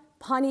exile,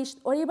 punished,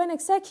 or even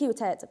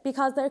executed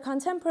because their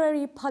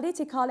contemporary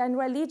political and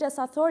religious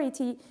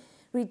authority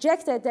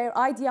rejected their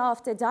idea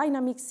of the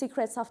dynamic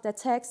secrets of the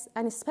text,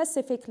 and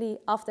specifically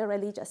of the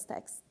religious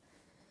text.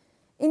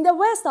 In the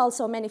West,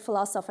 also, many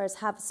philosophers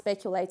have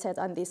speculated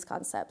on this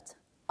concept.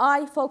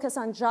 I focus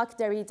on Jacques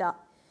Derrida,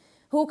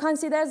 who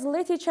considers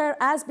literature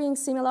as being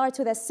similar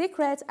to the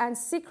secret and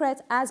secret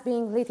as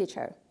being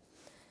literature.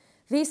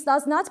 This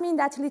does not mean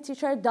that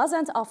literature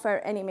doesn't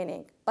offer any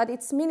meaning, but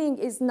its meaning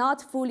is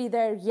not fully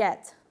there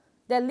yet.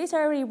 The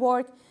literary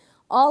work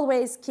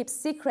always keeps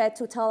secret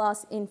to tell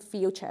us in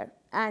future,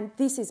 and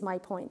this is my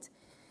point.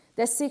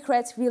 The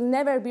secret will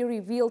never be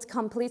revealed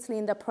completely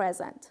in the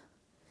present.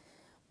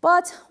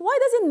 But why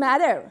does it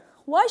matter?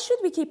 Why should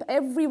we keep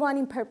everyone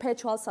in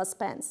perpetual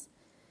suspense?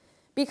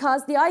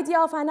 Because the idea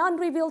of an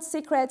unrevealed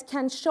secret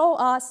can show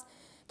us,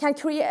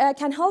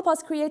 can help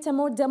us create a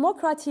more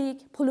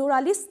democratic,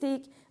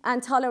 pluralistic,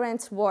 and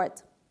tolerant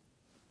world.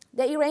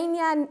 The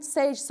Iranian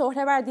sage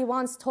Sohrawardi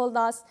once told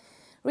us,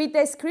 read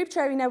the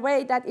scripture in a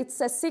way that it's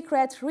a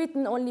secret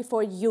written only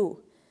for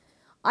you.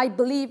 I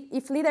believe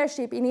if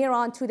leadership in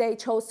Iran today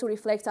chose to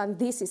reflect on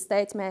this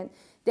statement,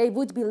 they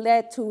would be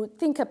led to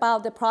think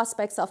about the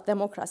prospects of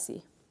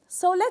democracy.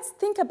 So let's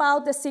think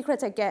about the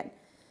secret again,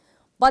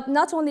 but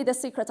not only the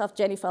secret of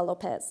Jennifer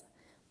Lopez,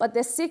 but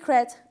the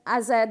secret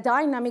as a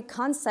dynamic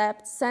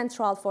concept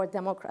central for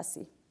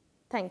democracy.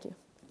 Thank you.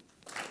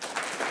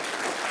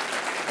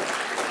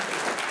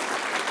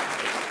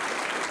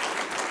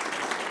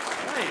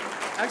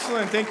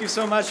 Excellent. Thank you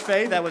so much,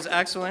 Faye. That was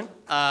excellent.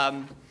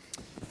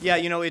 Yeah,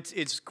 you know,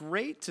 it's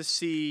great to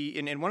see,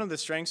 and one of the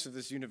strengths of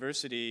this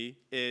university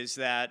is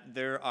that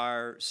there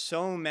are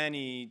so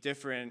many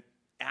different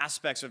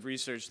aspects of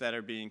research that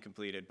are being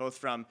completed, both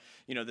from,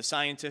 you know, the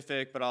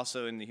scientific, but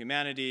also in the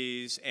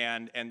humanities,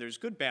 and there's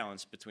good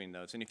balance between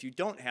those. And if you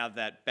don't have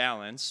that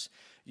balance,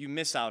 you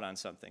miss out on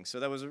something. So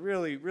that was a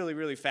really, really,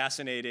 really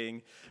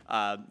fascinating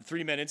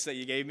 3 minutes that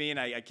you gave me, and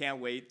I can't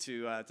wait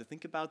to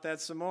think about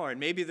that some more. And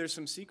maybe there's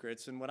some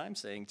secrets in what I'm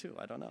saying too.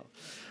 I don't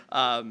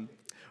know.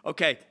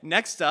 Okay,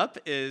 next up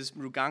is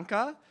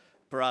Mruganka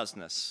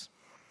Praznas.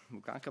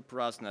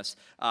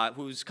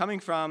 Who's coming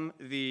from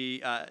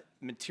the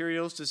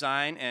Materials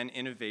Design and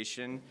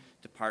Innovation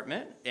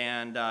Department,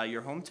 and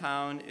your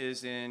hometown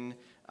is in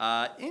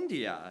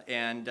India,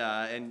 and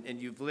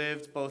you've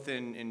lived both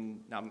in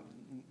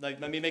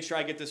let me make sure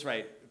I get this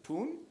right.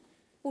 Pune,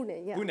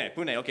 yeah.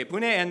 Pune. Okay,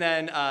 Pune, and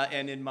then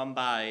and in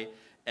Mumbai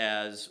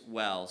as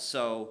well.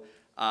 So,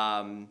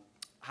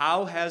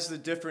 how has the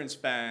difference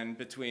been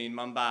between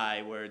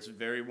Mumbai, where it's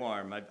very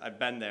warm, I've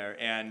been there,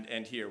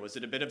 and here? Was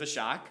it a bit of a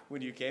shock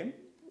when you came?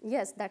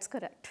 Yes, that's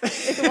correct.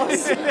 It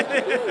was.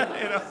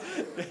 You know,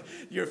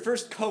 your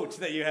first coat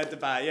that you had to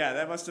buy, yeah,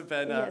 that must have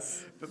been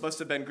yes. It must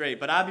have been great.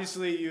 But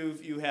obviously,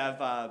 you've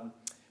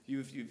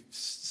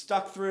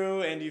stuck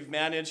through, and you've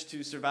managed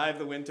to survive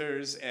the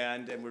winters,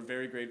 and we're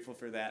very grateful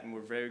for that, and we're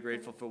very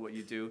grateful for what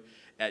you do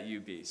at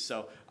UB.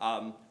 So,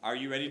 are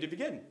you ready to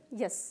begin?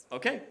 Yes.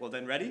 Okay. Well,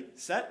 then, ready,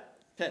 set,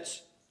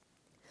 pitch.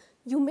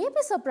 You may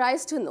be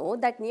surprised to know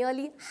that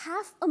nearly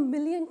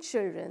 500,000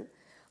 children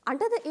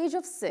under the age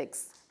of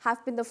 6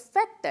 have been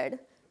affected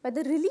by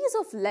the release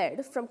of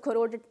lead from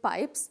corroded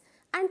pipes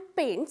and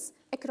paints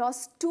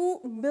across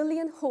 2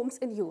 million homes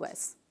in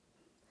US.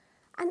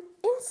 An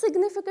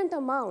insignificant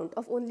amount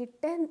of only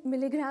 10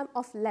 milligrams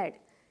of lead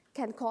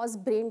can cause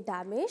brain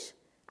damage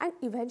and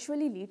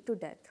eventually lead to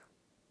death.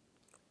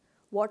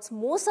 What's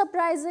more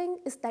surprising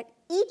is that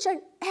each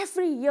and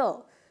every year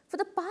for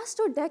the past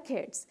 2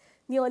 decades,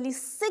 nearly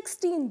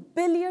 $16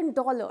 billion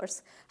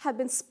have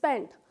been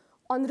spent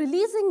on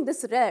releasing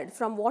this lead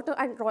from water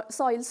and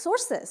soil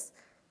sources.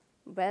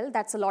 Well,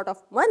 that's a lot of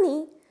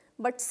money,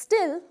 but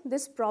still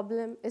this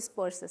problem is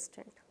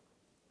persistent.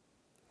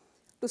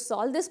 To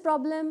solve this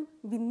problem,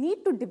 we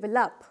need to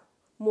develop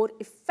more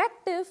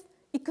effective,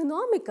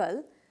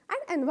 economical,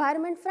 and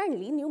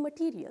environment-friendly new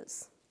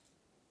materials.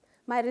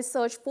 My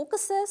research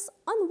focuses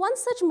on one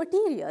such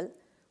material,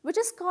 which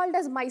is called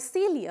as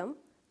mycelium,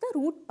 the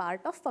root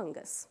part of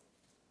fungus.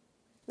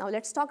 Now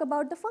let's talk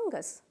about the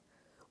fungus.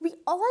 We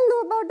all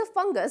know about the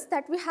fungus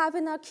that we have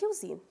in our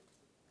cuisine.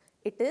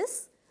 It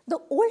is the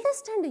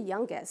oldest and the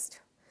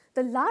youngest,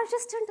 the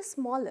largest and the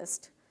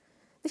smallest,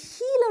 the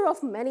healer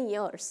of many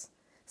years,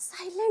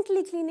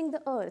 silently cleaning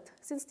the earth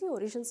since the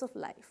origins of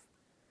life.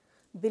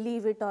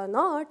 Believe it or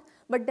not,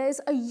 but there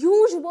is a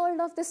huge world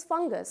of this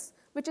fungus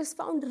which is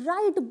found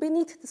right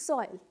beneath the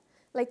soil,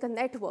 like a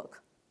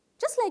network,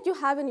 just like you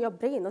have in your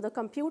brain or the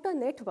computer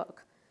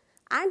network.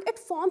 And it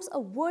forms a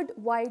World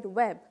Wide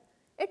Web.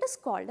 It is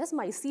called as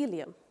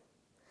mycelium.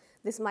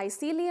 This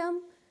mycelium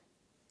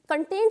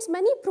contains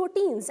many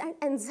proteins and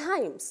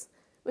enzymes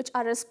which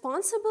are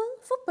responsible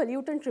for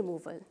pollutant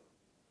removal.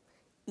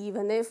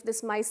 Even if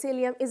this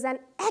mycelium is an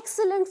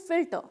excellent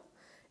filter,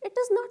 it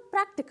is not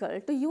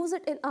practical to use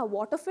it in our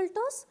water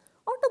filters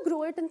or to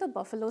grow it in the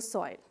buffalo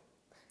soil.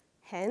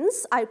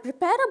 Hence, I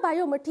prepare a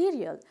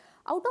biomaterial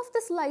out of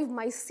this live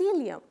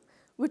mycelium,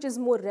 which is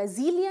more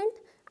resilient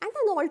and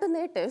an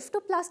alternative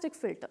to plastic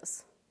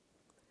filters.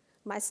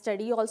 My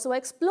study also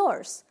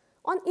explores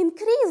on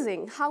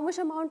increasing how much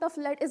amount of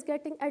lead is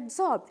getting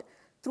absorbed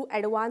through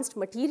advanced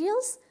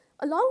materials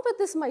along with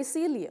this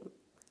mycelium,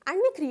 and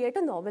we create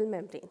a novel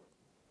membrane.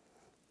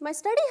 My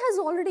study has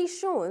already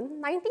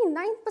shown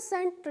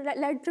 99%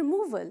 lead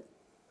removal,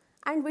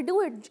 and we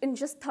do it in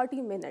just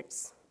 30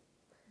 minutes.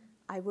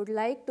 I would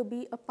like to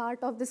be a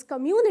part of this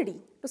community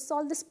to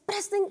solve this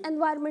pressing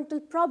environmental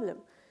problem,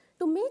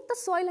 to make the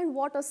soil and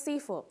water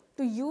safer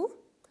to you,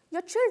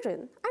 your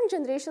children, and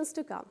generations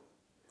to come.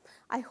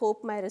 I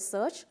hope my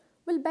research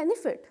will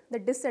benefit the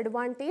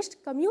disadvantaged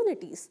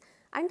communities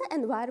and the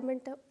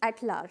environment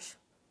at large.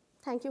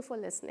 Thank you for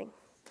listening.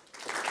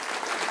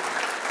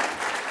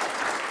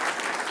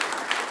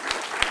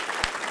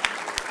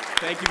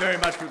 Thank you very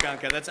much,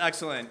 Ruganka. That's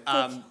excellent.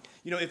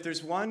 You know, if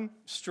there's one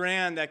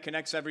strand that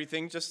connects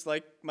everything, just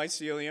like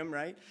mycelium,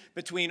 right,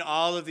 between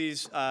all of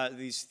these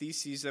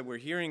theses that we're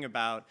hearing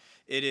about,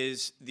 it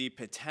is the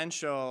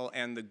potential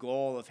and the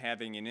goal of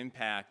having an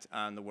impact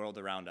on the world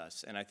around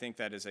us. And I think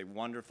that is a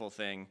wonderful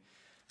thing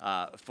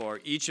for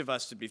each of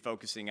us to be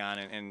focusing on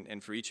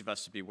and for each of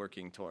us to be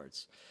working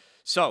towards.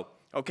 So,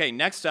 okay,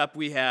 next up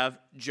we have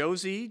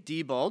Josie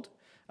Diebold.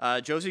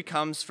 Josie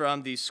comes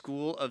from the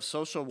School of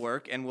Social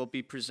Work and will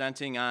be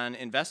presenting on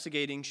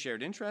investigating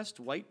shared interest,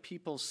 white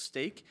people's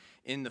stake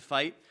in the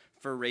fight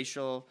for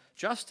racial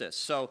justice.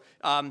 So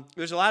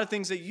there's a lot of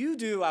things that you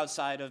do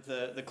outside of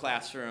the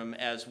classroom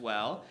as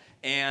well.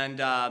 And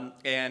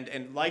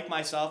like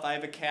myself, I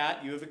have a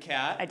cat. You have a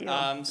cat. I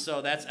do.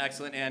 So that's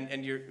excellent.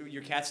 And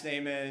your cat's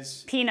name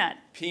is? Peanut.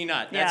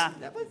 Peanut. Yeah.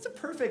 That's a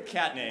perfect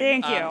cat name.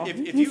 Thank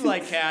you. If you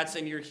like cats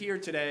and you're here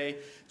today,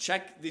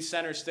 check the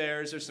center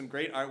stairs. There's some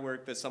great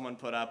artwork that someone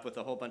put up with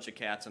a whole bunch of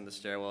cats on the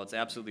stairwell. It's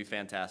absolutely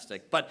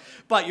fantastic. But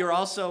you're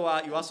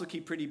also you also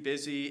keep pretty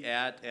busy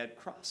at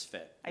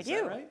CrossFit. Is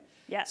that right?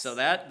 Yes. So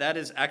that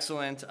is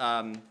excellent.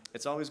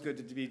 It's always good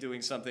to be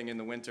doing something in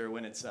the winter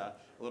when it's a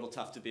little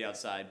tough to be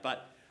outside.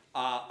 But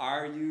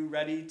are you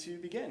ready to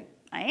begin?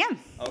 I am.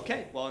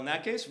 Okay. Well, in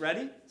that case,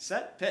 ready,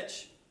 set,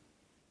 pitch.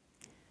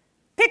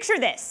 Picture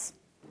this.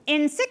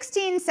 In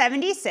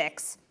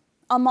 1676,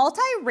 a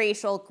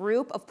multiracial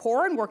group of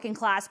poor and working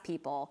class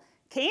people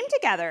came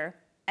together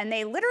and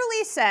they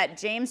literally set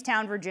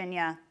Jamestown,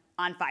 Virginia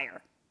on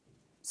fire.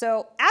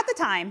 So at the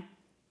time,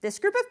 this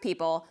group of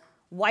people,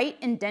 white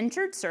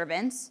indentured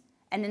servants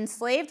and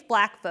enslaved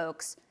black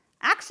folks,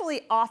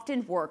 actually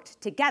often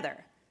worked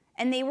together,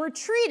 and they were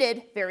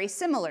treated very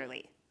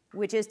similarly,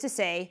 which is to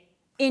say,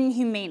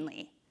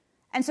 inhumanely.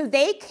 And so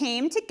they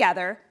came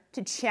together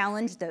to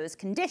challenge those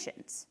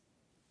conditions.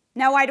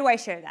 Now, why do I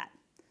share that?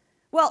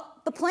 Well,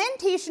 the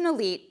plantation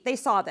elite, they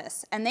saw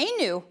this, and they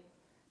knew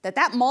that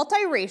that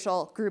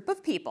multiracial group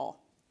of people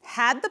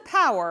had the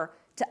power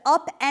to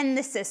upend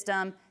the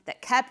system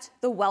that kept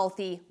the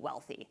wealthy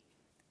wealthy.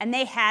 And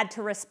they had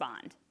to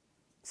respond.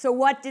 So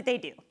what did they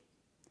do?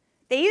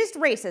 They used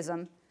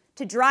racism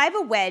to drive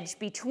a wedge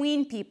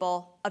between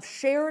people of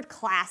shared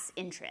class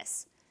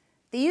interests.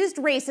 They used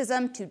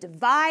racism to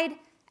divide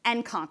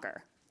and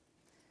conquer.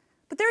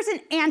 But there's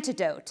an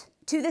antidote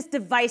to this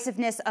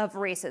divisiveness of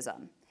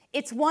racism.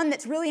 It's one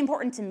that's really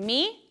important to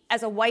me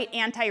as a white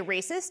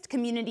anti-racist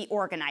community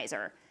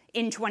organizer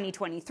in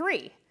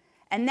 2023,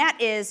 and that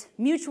is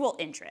mutual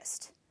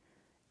interest.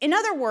 In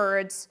other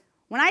words,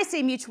 when I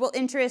say mutual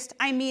interest,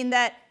 I mean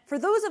that for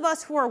those of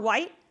us who are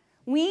white,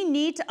 we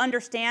need to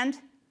understand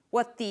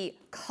what the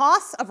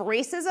costs of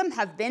racism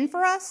have been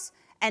for us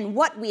and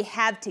what we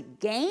have to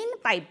gain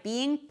by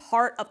being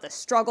part of the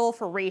struggle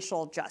for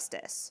racial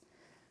justice.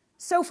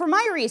 So for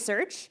my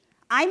research,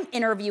 I'm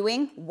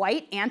interviewing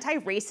white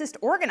anti-racist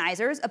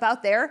organizers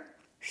about their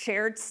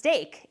shared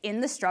stake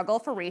in the struggle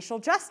for racial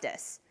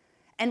justice.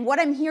 And what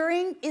I'm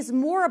hearing is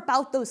more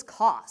about those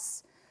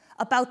costs,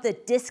 about the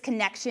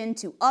disconnection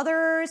to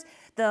others,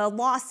 the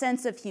lost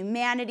sense of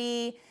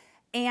humanity,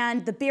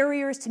 and the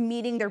barriers to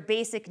meeting their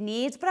basic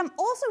needs. But I'm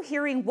also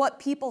hearing what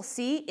people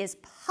see is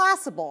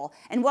possible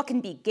and what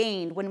can be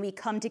gained when we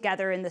come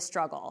together in the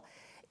struggle.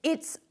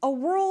 It's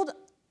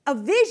a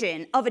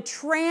vision of a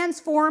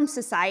transformed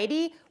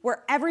society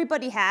where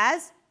everybody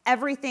has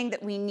everything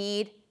that we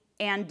need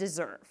and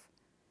deserve.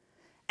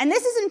 And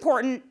this is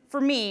important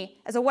for me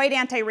as a white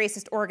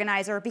anti-racist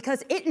organizer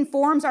because it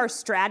informs our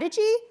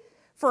strategy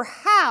for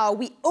how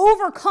we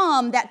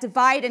overcome that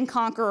divide and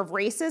conquer of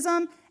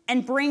racism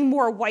and bring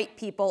more white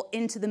people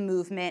into the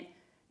movement,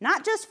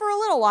 not just for a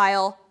little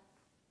while,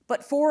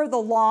 but for the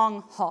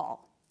long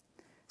haul.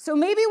 So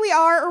maybe we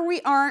are or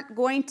we aren't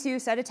going to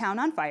set a town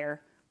on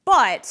fire,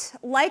 but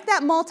like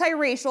that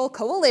multiracial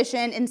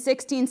coalition in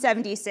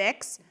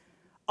 1676,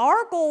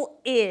 our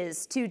goal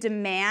is to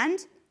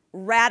demand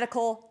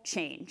radical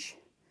change.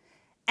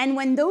 And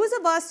when those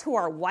of us who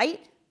are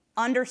white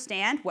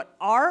understand what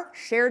our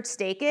shared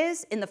stake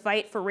is in the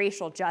fight for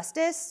racial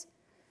justice,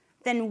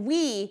 then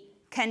we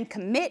can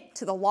commit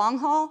to the long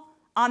haul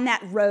on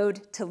that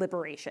road to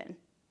liberation.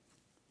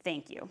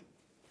 Thank you.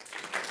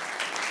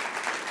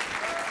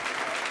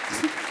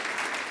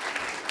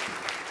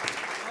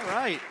 All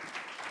right.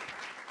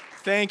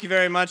 Thank you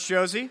very much,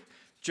 Josie.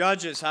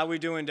 Judges, how we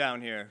doing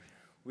down here?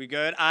 We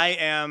good?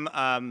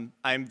 I'm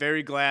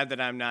very glad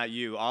that I'm not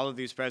you. All of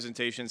these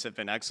presentations have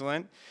been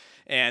excellent,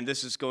 and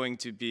this is going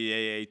to be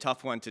a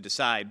tough one to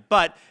decide.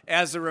 But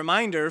as a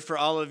reminder for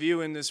all of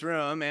you in this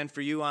room and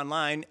for you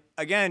online,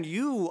 again,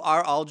 you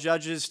are all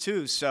judges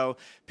too, so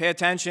pay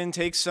attention,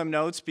 take some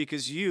notes,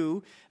 because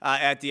you,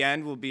 at the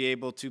end, will be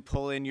able to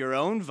pull in your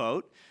own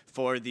vote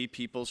for the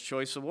People's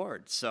Choice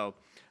Award. So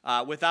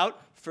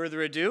without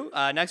further ado,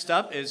 next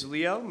up is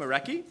Leo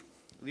Marecki.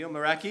 Leo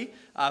Marecki,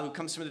 who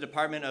comes from the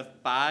Department of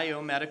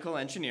Biomedical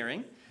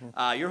Engineering.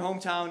 Your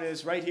hometown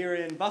is right here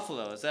in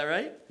Buffalo, is that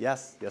right?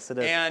 Yes, yes it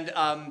is. And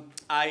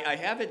I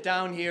have it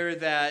down here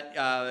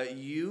that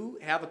you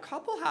have a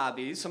couple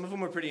hobbies. Some of them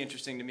were pretty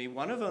interesting to me.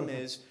 One of them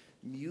is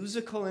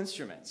musical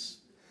instruments.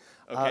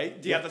 Okay,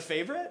 do you have a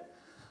favorite?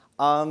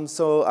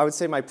 So I would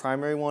say my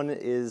primary one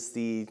is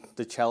the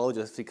cello,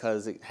 just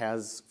because it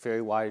has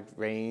very wide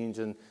range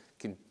and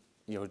can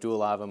do a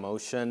lot of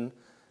emotion.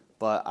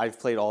 But I've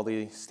played all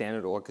the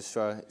standard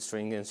orchestra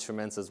string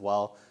instruments as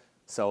well.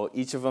 So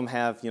each of them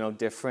have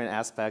different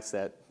aspects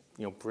that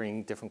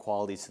bring different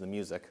qualities to the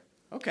music.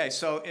 Okay,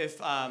 so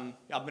if I'm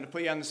going to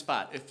put you on the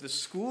spot. If the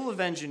School of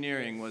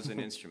Engineering was an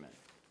instrument,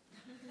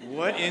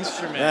 what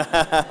instrument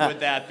would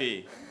that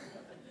be?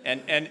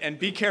 And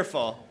be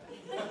careful.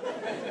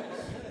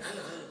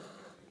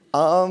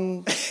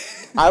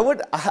 I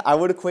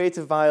would equate it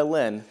to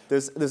violin.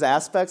 There's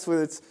aspects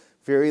where it's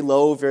very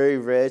low, very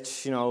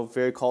rich,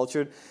 very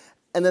cultured.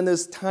 And then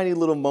there's tiny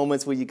little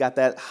moments where you got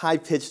that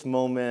high-pitched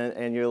moment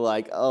and you're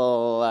like,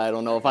 oh, I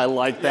don't know if I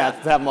like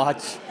that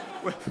much.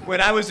 When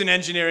I was in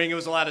engineering, it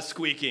was a lot of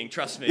squeaking,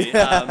 trust me.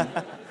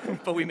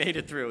 But we made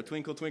it through.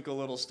 Twinkle, Twinkle,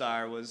 Little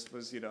Star was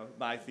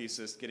my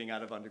thesis getting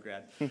out of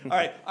undergrad. All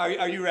right,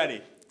 are you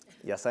ready?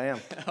 Yes, I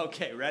am.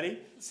 Okay, ready,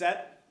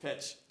 set,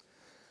 pitch.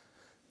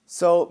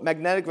 So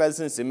magnetic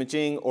resonance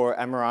imaging, or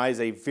MRI, is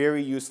a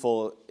very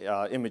useful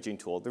imaging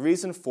tool. The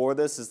reason for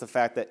this is the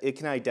fact that it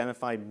can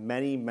identify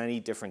many, many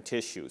different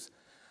tissues.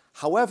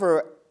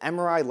 However,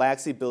 MRI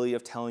lacks the ability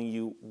of telling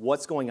you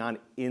what's going on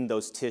in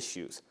those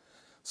tissues.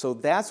 So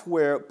that's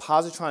where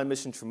positron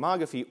emission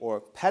tomography, or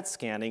PET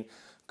scanning,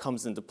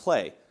 comes into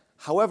play.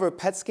 However,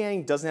 PET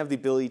scanning doesn't have the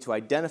ability to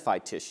identify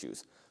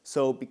tissues.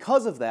 So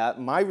because of that,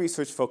 my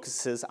research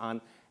focuses on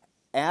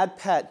add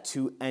PET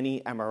to any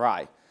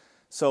MRI.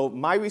 So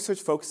my research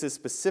focuses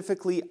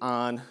specifically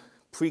on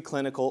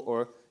preclinical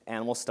or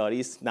animal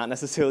studies, not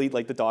necessarily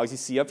like the dogs you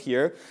see up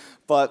here,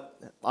 but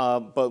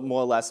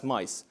more or less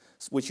mice,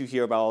 which you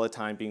hear about all the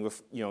time being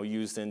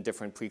used in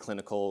different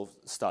preclinical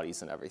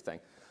studies and everything.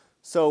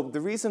 So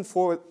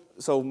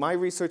my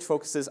research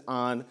focuses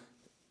on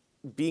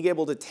being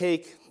able to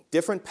take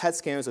different PET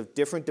scanners of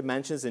different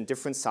dimensions and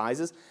different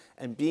sizes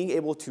and being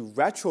able to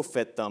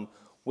retrofit them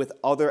with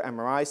other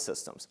MRI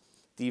systems.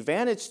 The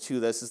advantage to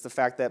this is the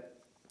fact that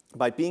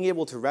by being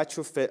able to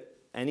retrofit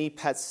any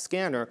PET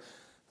scanner,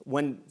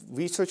 when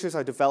researchers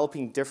are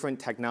developing different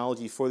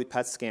technology for the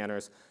PET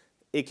scanners,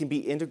 it can be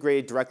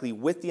integrated directly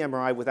with the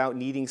MRI without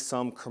needing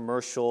some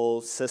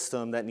commercial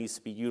system that needs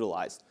to be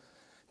utilized.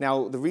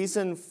 Now, the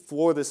reason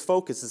for this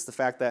focus is the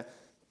fact that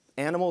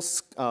animal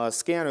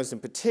scanners in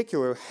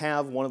particular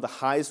have one of the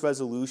highest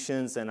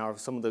resolutions and are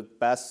some of the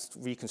best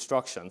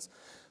reconstructions.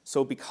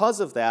 So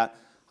because of that,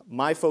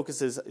 my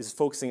focus is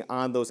focusing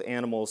on those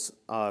animals'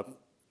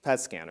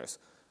 PET scanners.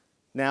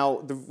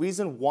 Now, the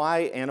reason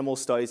why animal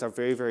studies are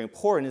very, very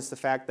important is the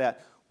fact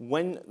that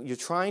when you're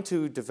trying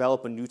to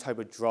develop a new type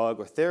of drug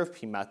or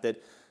therapy method,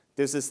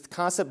 there's this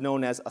concept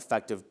known as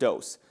effective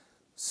dose.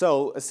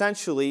 So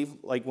essentially,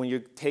 like when you're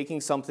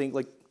taking something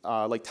like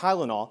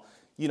Tylenol,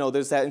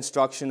 there's that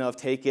instruction of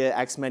take it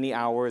X many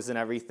hours and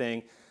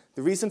everything.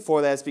 The reason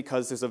for that is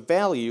because there's a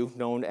value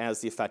known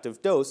as the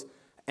effective dose.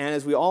 And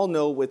as we all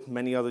know with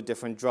many other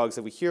different drugs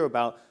that we hear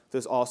about,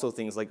 there's also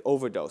things like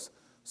overdose.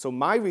 So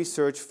my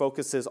research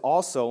focuses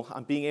also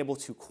on being able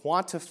to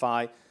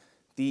quantify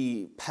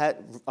the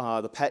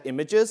PET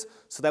images,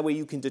 so that way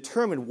you can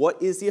determine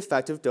what is the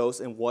effective dose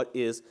and what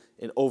is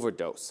an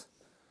overdose.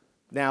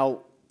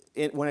 Now,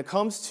 when it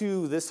comes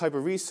to this type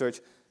of research,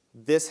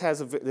 this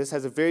has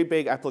a very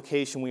big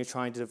application when you're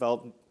trying to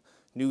develop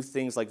new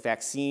things like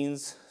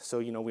vaccines. So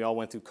we all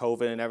went through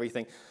COVID and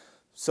everything.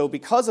 So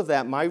because of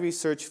that, my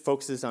research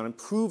focuses on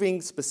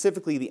improving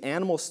specifically the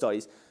animal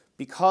studies,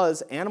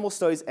 because animal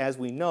studies, as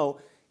we know,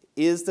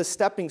 is the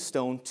stepping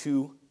stone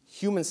to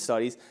human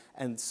studies.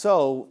 And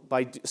so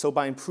by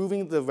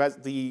improving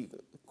the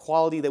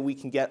quality that we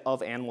can get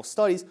of animal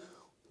studies,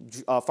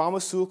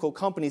 pharmaceutical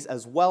companies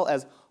as well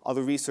as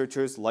other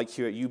researchers like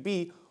here at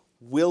UB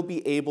will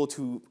be able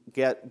to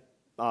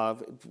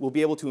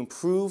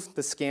improve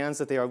the scans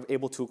that they are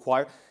able to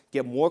acquire,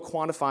 get more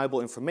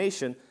quantifiable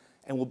information,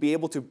 and will be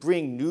able to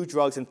bring new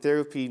drugs and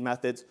therapy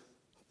methods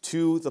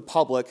to the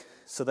public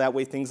so that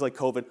way things like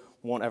COVID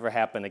won't ever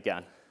happen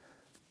again.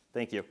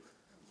 Thank you.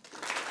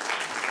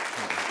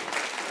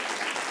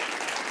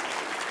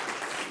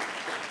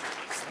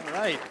 All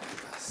right.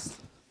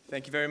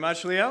 Thank you very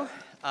much, Leo.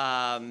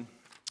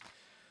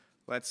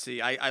 Let's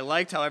see. I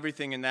liked how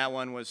everything in that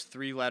one was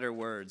three-letter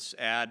words: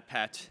 add,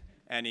 PET,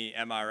 any,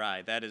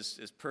 MRI. That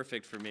is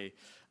perfect for me.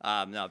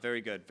 No,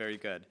 very good, very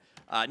good.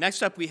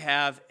 Next up, we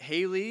have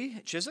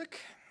Haley Chiswick.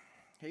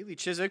 Haley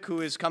Chiswick,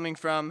 who is coming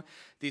from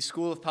the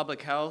School of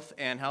Public Health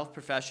and Health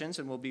Professions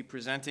and will be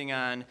presenting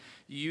on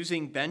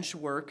using bench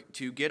work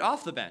to get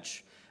off the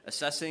bench,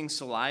 assessing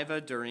saliva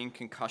during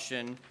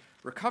concussion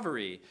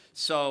recovery.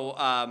 So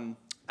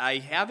I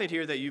have it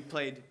here that you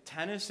played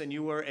tennis and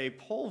you were a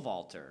pole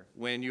vaulter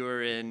when you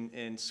were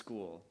in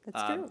school.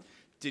 That's true.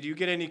 Did you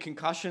get any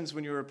concussions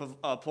when you were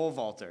a pole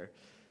vaulter?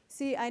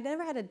 See, I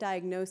never had a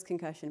diagnosed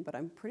concussion, but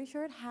I'm pretty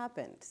sure it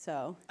happened.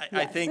 So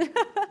I think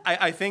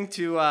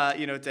to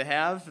to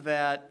have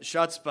that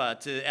chutzpah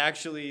to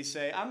actually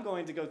say I'm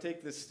going to go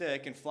take this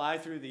stick and fly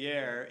through the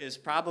air is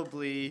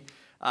probably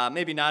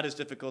maybe not as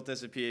difficult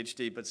as a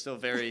PhD, but still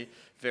very,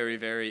 very,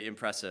 very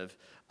impressive.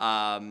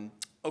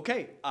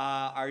 Okay,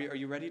 are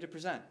you ready to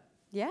present?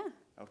 Yeah.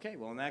 Okay,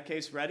 well in that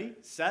case, ready,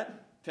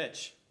 set,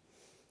 pitch.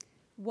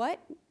 What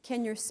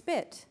can your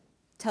spit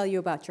tell you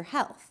about your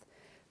health?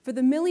 For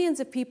the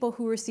millions of people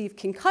who receive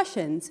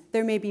concussions,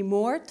 there may be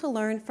more to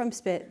learn from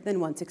spit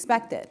than once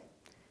expected.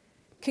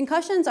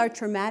 Concussions are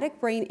traumatic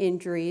brain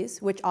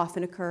injuries which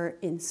often occur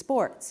in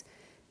sports.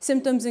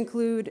 Symptoms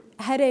include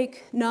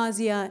headache,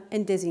 nausea,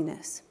 and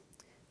dizziness.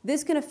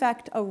 This can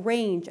affect a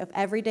range of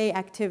everyday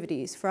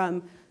activities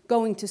from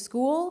going to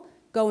school,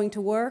 going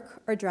to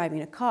work, or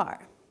driving a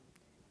car.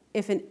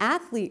 If an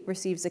athlete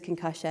receives a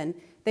concussion,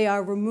 they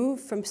are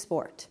removed from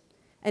sport.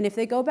 And if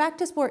they go back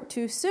to sport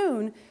too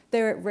soon,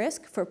 they're at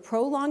risk for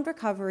prolonged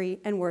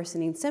recovery and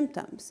worsening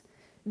symptoms.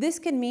 This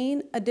can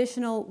mean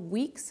additional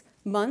weeks,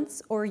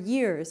 months, or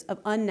years of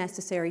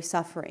unnecessary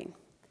suffering.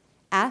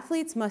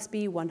 Athletes must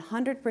be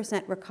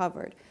 100%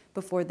 recovered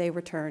before they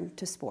return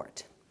to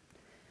sport.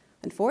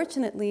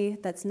 Unfortunately,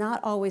 that's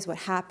not always what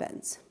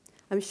happens.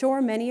 I'm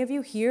sure many of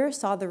you here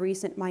saw the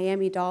recent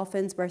Miami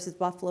Dolphins versus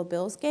Buffalo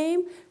Bills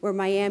game where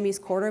Miami's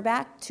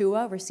quarterback,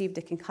 Tua, received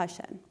a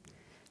concussion.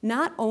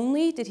 Not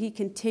only did he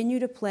continue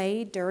to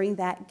play during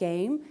that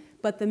game,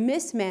 but the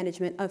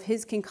mismanagement of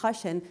his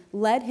concussion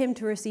led him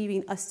to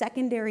receiving a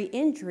secondary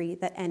injury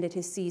that ended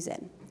his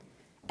season.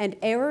 And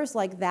errors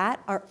like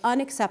that are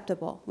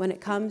unacceptable when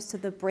it comes to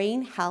the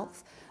brain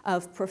health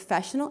of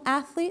professional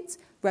athletes,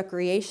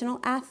 recreational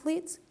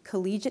athletes,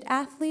 collegiate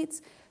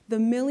athletes, the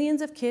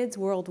millions of kids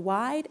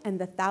worldwide, and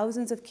the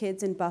thousands of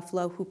kids in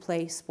Buffalo who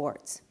play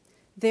sports.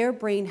 Their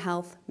brain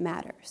health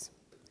matters.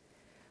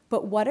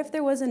 But what if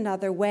there was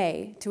another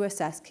way to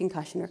assess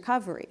concussion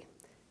recovery?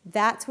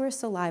 That's where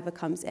saliva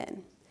comes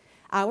in.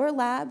 Our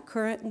lab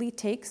currently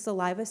takes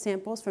saliva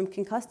samples from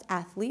concussed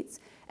athletes,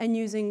 and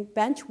using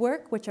bench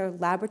work, which are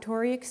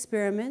laboratory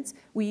experiments,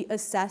 we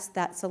assess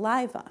that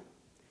saliva.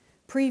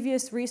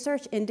 Previous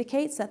research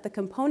indicates that the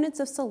components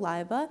of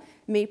saliva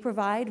may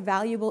provide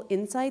valuable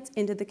insights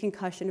into the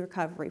concussion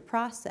recovery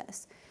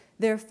process.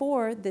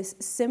 Therefore, this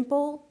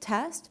simple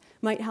test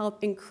might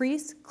help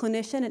increase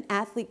clinician and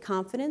athlete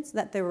confidence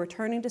that they're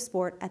returning to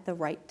sport at the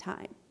right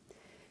time.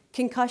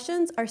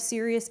 Concussions are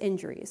serious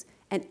injuries,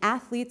 and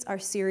athletes are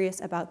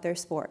serious about their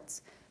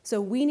sports.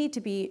 So we need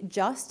to be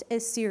just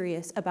as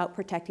serious about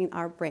protecting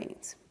our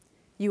brains.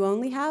 You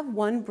only have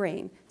one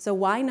brain, so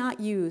why not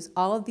use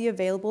all of the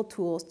available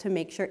tools to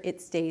make sure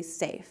it stays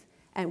safe?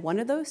 And one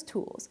of those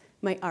tools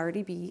might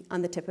already be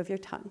on the tip of your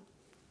tongue.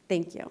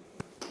 Thank you.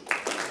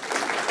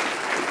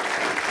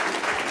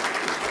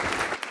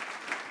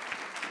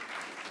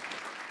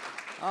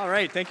 All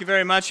right, thank you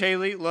very much,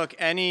 Haley. Look,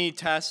 any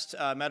test,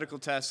 medical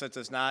test that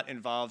does not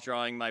involve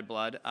drawing my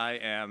blood, I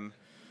am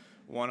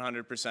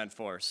 100%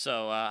 for.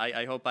 So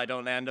I hope I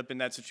don't end up in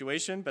that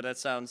situation, but that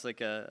sounds like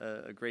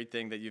a great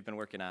thing that you've been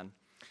working on.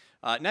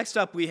 Next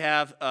up, we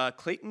have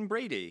Clayton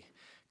Brady.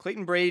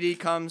 Clayton Brady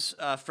comes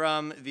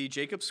from the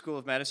Jacobs School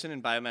of Medicine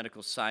and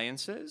Biomedical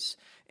Sciences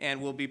and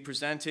will be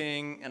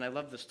presenting, and I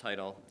love this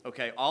title,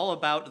 okay, all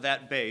about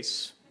that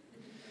base.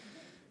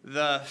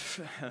 The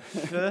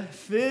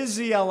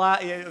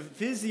physiology,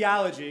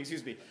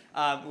 excuse me,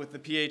 with the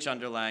PH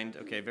underlined,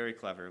 okay, very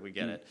clever, we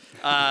get it,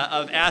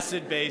 of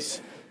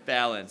acid-base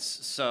Balance.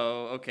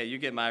 So, okay, you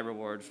get my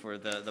reward for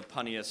the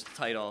punniest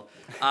title.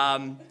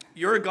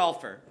 You're a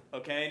golfer,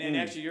 okay? And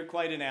actually, you're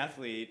quite an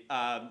athlete.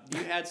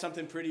 You had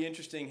something pretty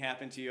interesting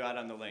happen to you out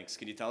on the links.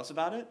 Can you tell us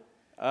about it?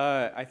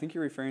 I think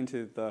you're referring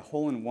to the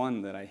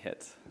hole-in-one that I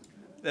hit.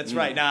 That's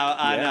right. Now,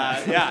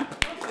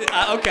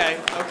 okay.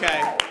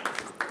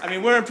 I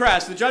mean, we're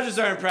impressed. The judges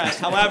are impressed.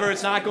 However,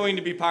 it's not going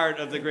to be part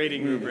of the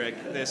grading rubric,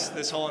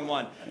 this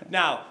hole-in-one.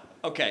 Now,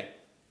 okay,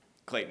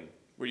 Clayton,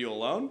 were you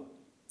alone?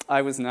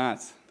 I was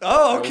not.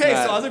 Oh, okay,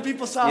 so other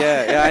people saw it.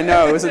 Yeah, I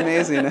know. It was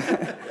amazing.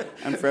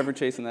 I'm forever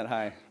chasing that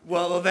high.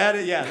 Well,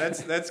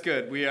 that's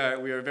good. We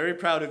are very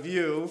proud of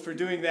you for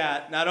doing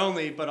that, not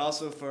only, but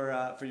also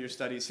for your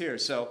studies here.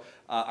 So,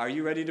 are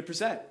you ready to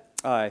present?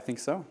 I think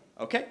so.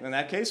 Okay, in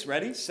that case,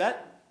 ready,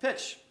 set,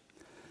 pitch.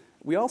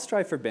 We all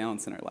strive for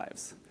balance in our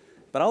lives,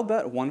 but I'll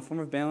bet one form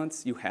of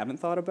balance you haven't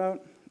thought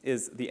about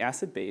is the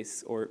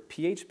acid-base, or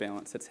pH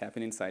balance that's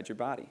happening inside your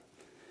body.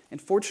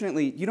 And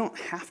fortunately, you don't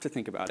have to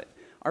think about it.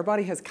 Our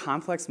body has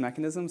complex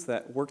mechanisms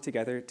that work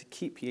together to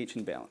keep pH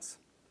in balance.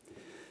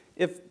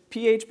 If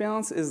pH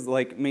balance is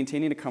like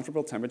maintaining a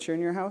comfortable temperature in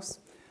your house,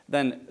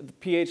 then the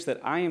pH that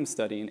I am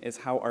studying is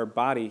how our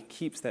body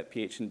keeps that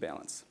pH in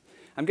balance.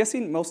 I'm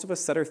guessing most of us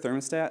set our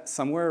thermostat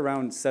somewhere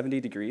around 70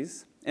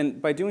 degrees,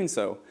 and by doing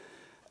so,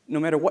 no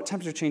matter what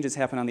temperature changes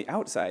happen on the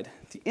outside,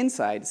 the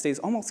inside stays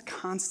almost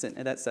constant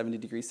at that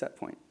 70-degree set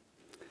point.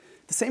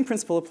 The same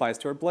principle applies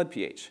to our blood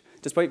pH.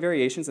 Despite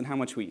variations in how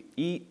much we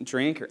eat,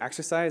 drink, or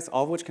exercise,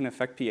 all of which can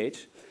affect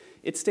pH,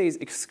 it stays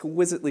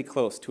exquisitely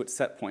close to its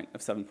set point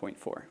of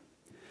 7.4.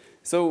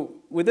 So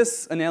with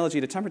this analogy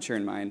to temperature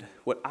in mind,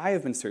 what I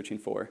have been searching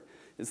for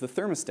is the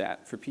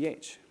thermostat for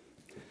pH.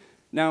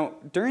 Now,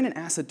 during an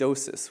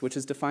acidosis, which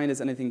is defined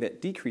as anything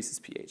that decreases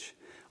pH,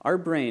 our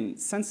brain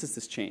senses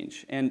this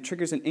change and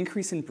triggers an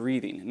increase in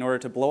breathing in order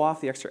to blow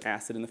off the extra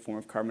acid in the form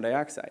of carbon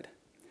dioxide.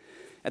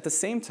 At the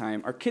same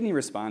time, our kidney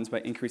responds by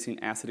increasing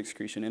acid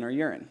excretion in our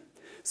urine.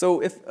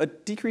 So if a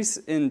decrease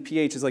in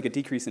pH is like a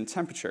decrease in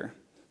temperature,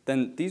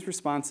 then these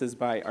responses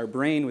by our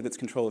brain with its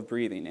control of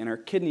breathing and our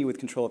kidney with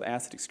control of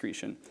acid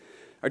excretion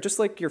are just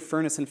like your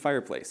furnace and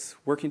fireplace,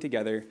 working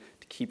together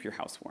to keep your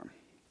house warm.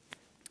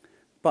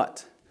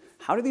 But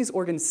how do these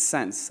organs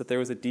sense that there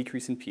was a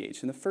decrease in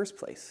pH in the first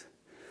place?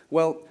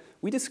 Well,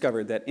 we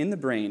discovered that in the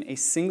brain, a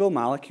single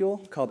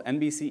molecule called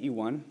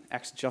NBCE1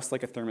 acts just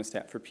like a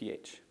thermostat for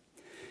pH.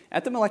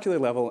 At the molecular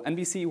level,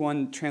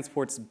 NBCE1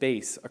 transports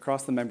base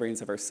across the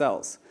membranes of our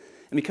cells.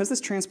 And because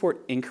this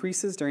transport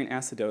increases during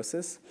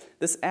acidosis,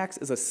 this acts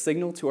as a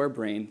signal to our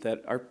brain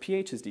that our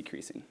pH is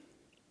decreasing.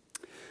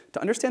 To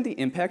understand the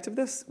impact of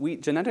this, we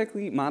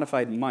genetically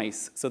modified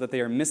mice so that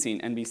they are missing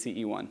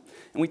NBCE1,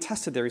 and we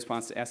tested their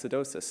response to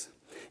acidosis.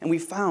 And we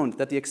found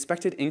that the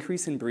expected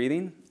increase in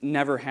breathing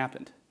never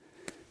happened.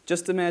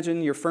 Just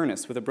imagine your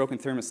furnace with a broken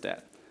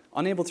thermostat,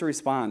 unable to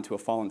respond to a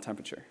fall in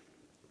temperature.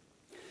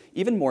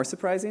 Even more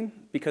surprising,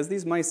 because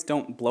these mice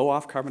don't blow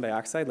off carbon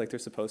dioxide like they're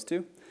supposed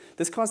to,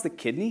 this caused the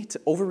kidney to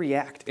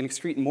overreact and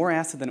excrete more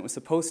acid than it was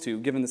supposed to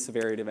given the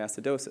severity of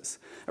acidosis,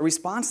 a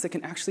response that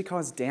can actually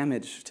cause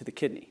damage to the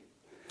kidney.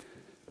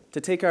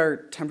 To take our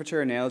temperature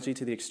analogy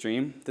to the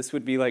extreme, this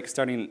would be like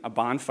starting a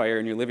bonfire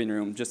in your living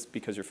room just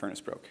because your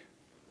furnace broke.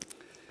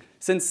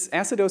 Since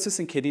acidosis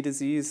and kidney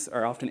disease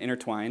are often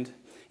intertwined,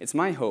 it's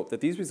my hope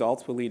that these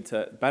results will lead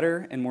to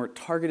better and more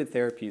targeted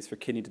therapies for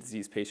kidney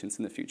disease patients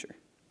in the future.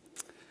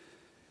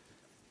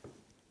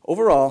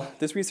 Overall,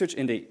 this research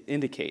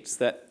indicates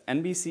that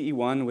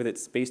NBCE1 with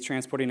its base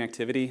transporting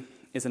activity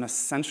is an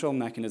essential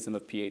mechanism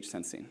of pH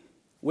sensing,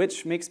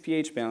 which makes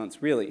pH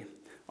balance really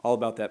all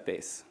about that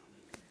base.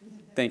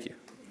 Thank you.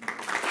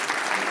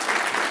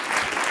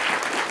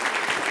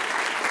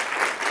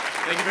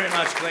 Thank you very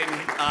much, Clayton.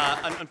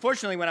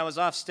 Unfortunately, when I was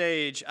off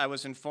stage, I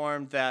was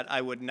informed that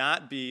I would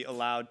not be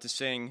allowed to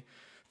sing,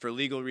 for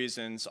legal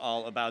reasons,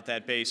 all about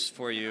that bass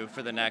for you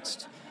for the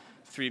next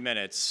 3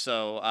 minutes.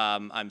 So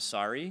I'm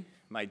sorry.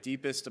 My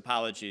deepest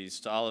apologies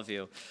to all of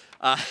you.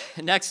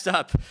 Next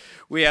up,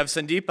 we have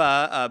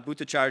Sandeepa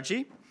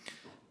Bhattacharjee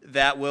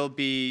that will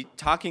be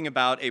talking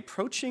about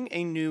Approaching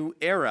a New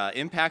Era,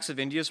 Impacts of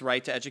India's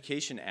Right to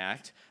Education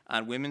Act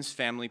on Women's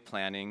Family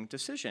Planning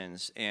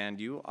Decisions. And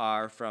you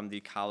are from the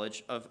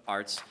College of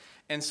Arts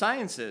and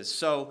Sciences.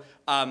 So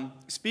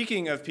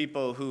speaking of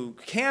people who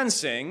can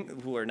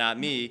sing, who are not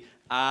me,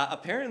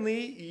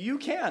 apparently you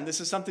can. This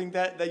is something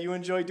that you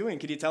enjoy doing.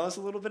 Can you tell us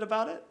a little bit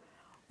about it?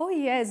 Oh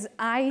yes,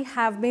 I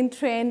have been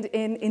trained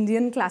in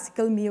Indian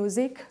classical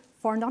music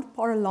not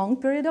for a long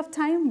period of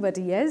time, but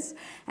yes.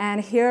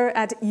 And here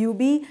at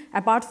UB,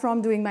 apart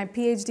from doing my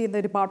PhD in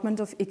the Department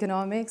of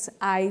Economics,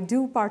 I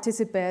do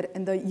participate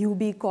in the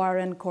UB Choir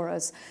and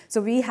Chorus.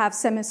 So we have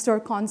semester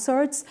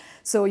concerts.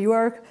 So you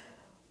are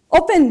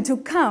open to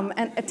come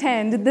and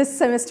attend this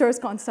semester's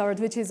concert,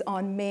 which is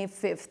on May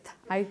 5th.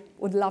 I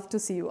would love to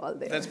see you all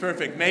there. That's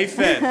perfect. May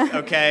 5th,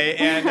 okay.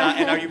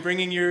 And are you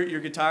bringing your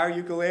guitar,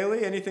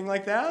 ukulele, anything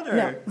like that? Or?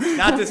 No.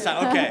 Not this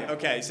time.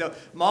 Okay. So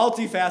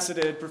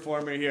multifaceted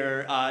performer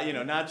here,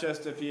 not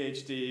just a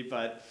PhD,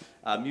 but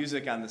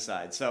music on the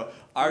side. So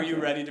are you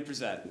ready to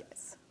present?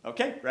 Yes.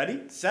 Okay,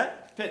 ready,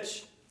 set,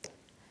 pitch.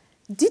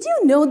 Did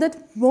you know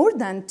that more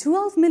than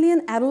 12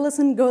 million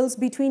adolescent girls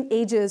between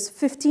ages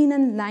 15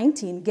 and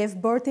 19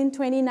 gave birth in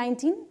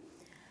 2019?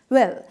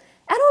 Well,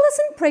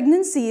 adolescent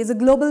pregnancy is a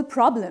global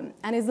problem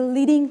and is the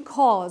leading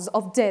cause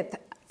of death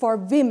for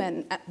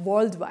women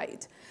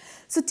worldwide.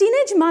 So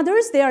teenage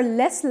mothers, they are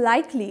less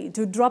likely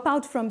to drop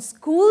out from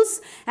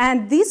schools,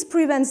 and this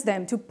prevents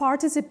them to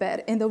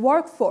participate in the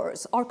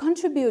workforce or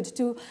contribute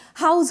to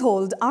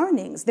household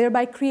earnings,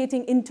 thereby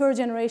creating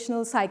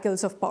intergenerational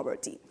cycles of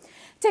poverty.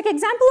 Take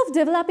example of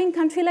developing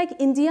country like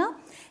India.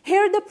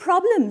 Here the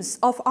problems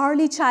of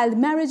early child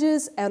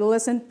marriages,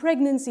 adolescent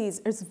pregnancies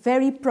is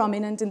very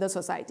prominent in the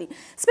society,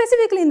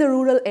 specifically in the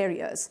rural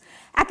areas.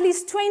 At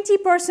least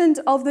 20%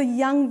 of the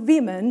young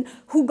women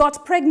who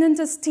got pregnant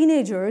as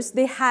teenagers,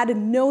 they had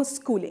no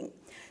schooling.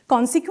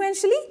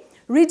 Consequently,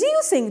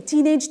 reducing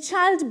teenage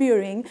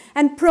childbearing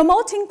and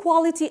promoting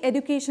quality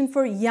education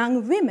for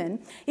young women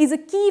is a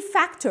key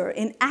factor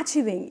in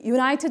achieving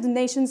United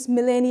Nations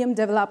Millennium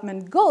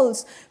Development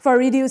Goals for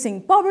reducing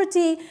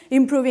poverty,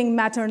 improving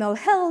maternal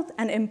health,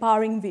 and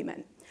empowering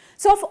women.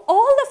 So of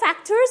all the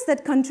factors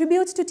that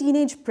contribute to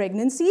teenage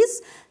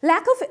pregnancies,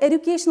 lack of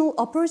educational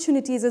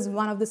opportunities is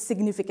one of the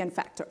significant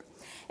factors.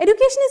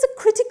 Education is a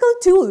critical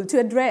tool to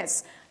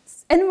address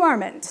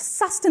environment,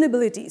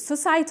 sustainability,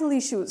 societal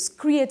issues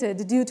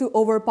created due to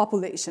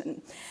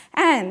overpopulation.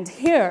 And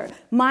here,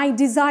 my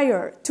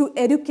desire to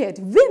educate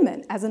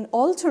women as an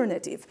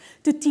alternative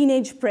to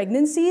teenage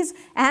pregnancies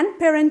and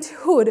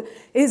parenthood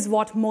is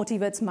what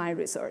motivates my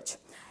research.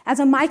 As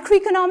a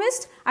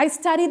microeconomist, I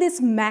study this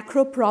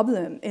macro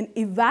problem in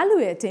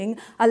evaluating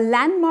a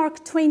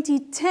landmark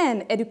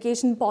 2010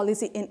 education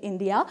policy in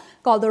India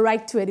called the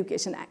Right to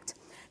Education Act.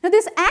 Now,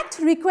 this act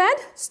required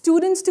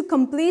students to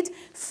complete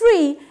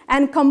free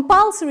and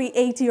compulsory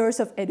 8 years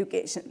of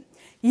education.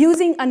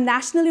 Using a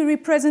nationally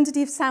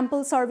representative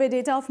sample survey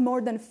data of more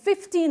than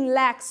 15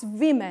 lakhs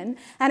women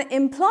and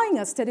employing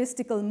a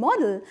statistical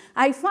model,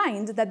 I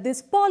find that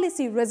this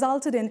policy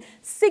resulted in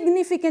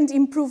significant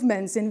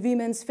improvements in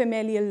women's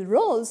familial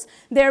roles,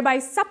 thereby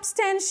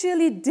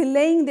substantially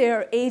delaying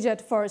their age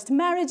at first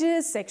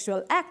marriages,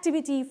 sexual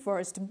activity,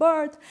 first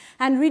birth,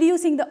 and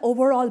reducing the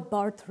overall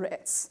birth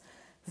rates.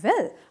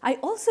 Well, I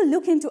also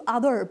look into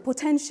other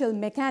potential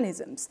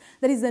mechanisms,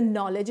 that is the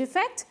knowledge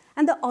effect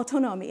and the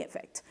autonomy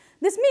effect.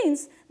 This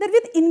means that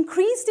with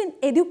increased in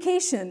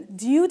education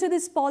due to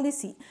this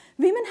policy,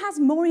 women has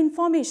more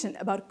information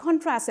about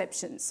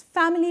contraceptions,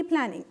 family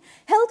planning,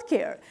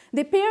 healthcare.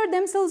 They pair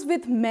themselves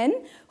with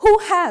men who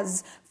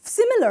has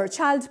similar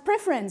child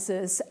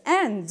preferences,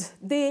 and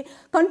they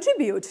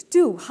contribute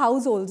to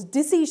household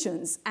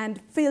decisions and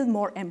feel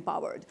more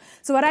empowered.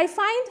 So what I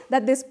find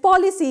that this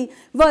policy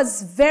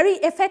was very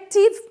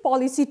effective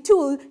policy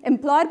tool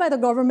employed by the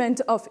government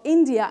of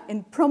India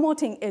in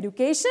promoting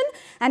education,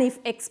 and if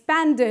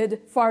expanded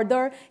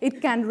further,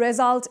 it can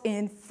result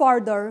in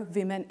further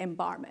women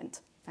empowerment.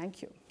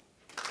 Thank you.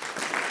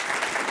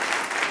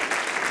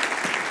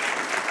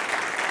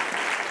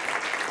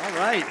 All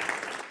right.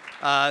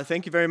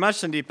 Thank you very much,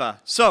 Sandeepa.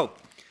 So,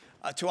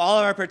 to all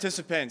of our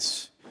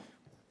participants,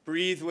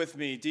 breathe with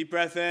me. Deep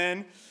breath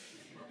in,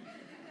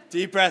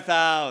 deep breath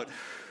out.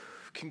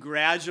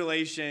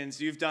 Congratulations,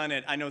 you've done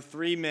it. I know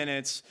 3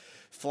 minutes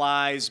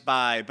flies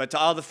by, but to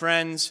all the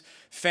friends,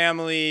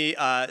 family,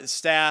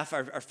 staff,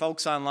 our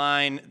folks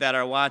online that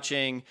are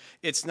watching,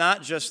 it's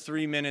not just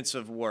 3 minutes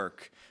of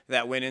work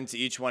that went into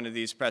each one of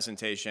these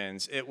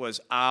presentations. It was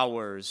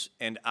hours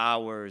and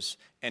hours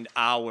and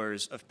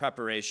hours of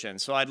preparation.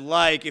 So I'd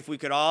like if we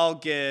could all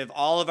give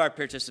all of our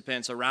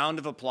participants a round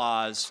of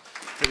applause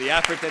for the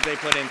effort that they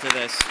put into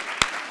this.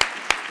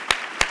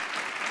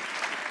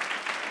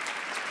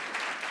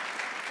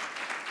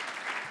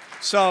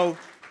 So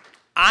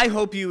I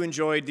hope you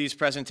enjoyed these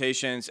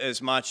presentations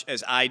as much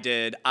as I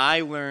did.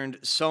 I learned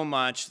so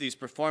much. These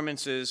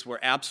performances were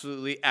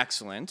absolutely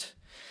excellent.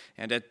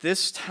 And at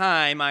this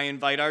time, I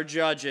invite our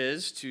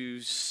judges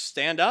to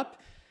stand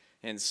up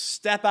and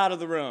step out of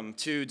the room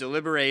to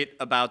deliberate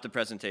about the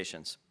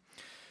presentations.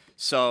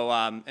 So,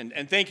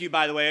 and thank you,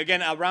 by the way.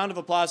 Again, a round of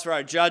applause for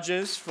our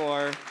judges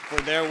for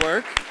their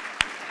work.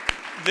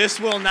 This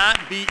will not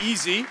be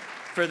easy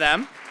for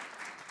them.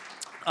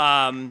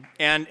 And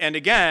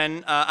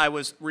again, I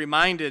was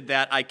reminded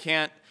that I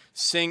can't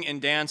sing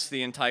and dance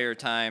the entire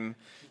time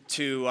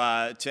to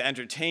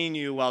entertain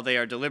you while they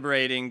are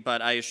deliberating,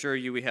 but I assure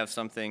you we have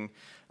something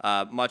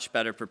much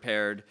better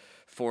prepared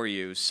for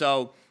you.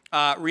 So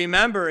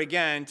remember,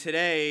 again,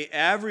 today,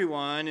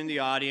 everyone in the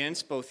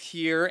audience, both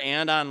here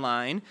and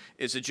online,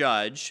 is a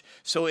judge.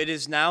 So it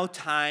is now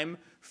time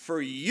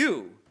for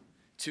you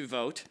to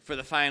vote for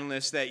the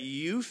finalists that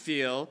you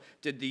feel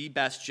did the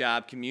best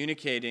job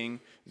communicating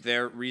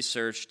their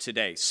research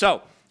today.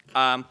 So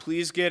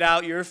please get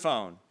out your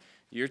phone,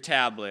 your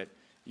tablet,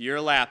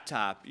 your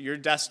laptop, your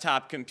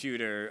desktop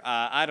computer,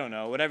 I don't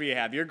know, whatever you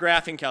have, your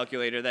graphing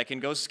calculator that can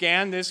go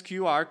scan this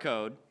QR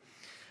code.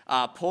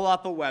 pull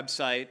up a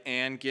website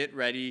and get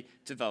ready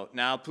to vote.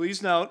 Now,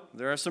 please note,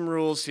 there are some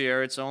rules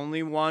here. It's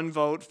only one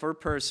vote per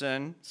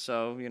person,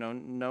 so,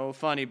 no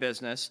funny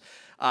business.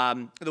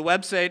 The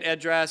website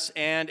address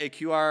and a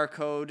QR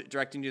code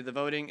directing you to the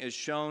voting is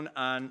shown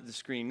on the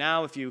screen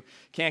now. If you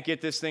can't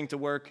get this thing to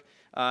work,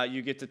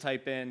 you get to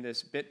type in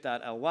this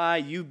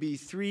bit.ly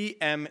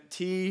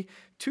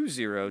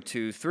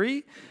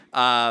UB3MT2023.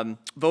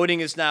 Voting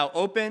is now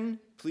open.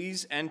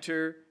 Please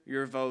enter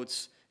your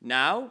votes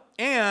now.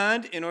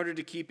 And in order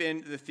to keep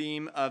in the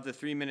theme of the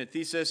 3-minute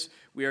thesis,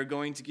 we are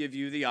going to give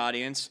you, the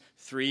audience,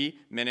 3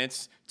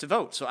 minutes to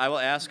vote. So I will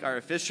ask our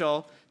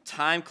official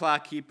time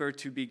clock keeper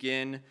to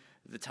begin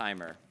the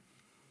timer.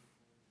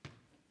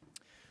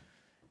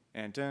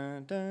 And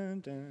dun,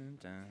 dun, dun,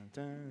 dun,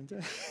 dun,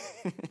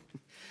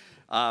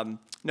 dun.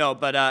 No,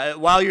 but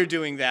while you're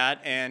doing that,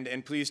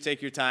 and please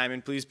take your time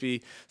and please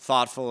be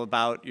thoughtful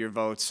about your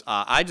votes,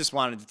 I just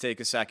wanted to take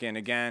a second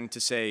again to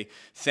say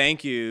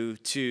thank you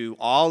to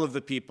all of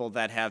the people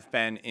that have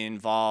been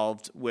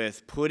involved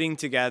with putting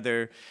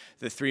together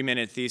the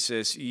 3-minute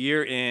thesis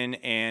year in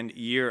and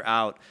year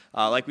out.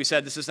 Like we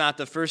said, this is not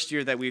the first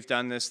year that we've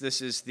done this.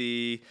 This is let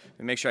me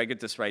make sure I get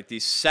this right, the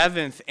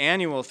 7th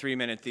annual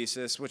 3-minute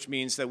thesis, which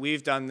means that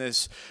we've done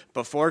this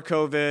before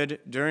COVID,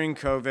 during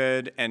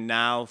COVID, and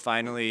now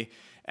finally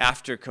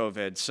after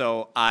COVID.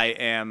 So I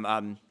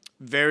am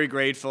very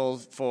grateful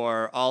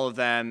for all of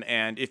them,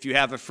 and if you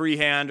have a free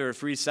hand or a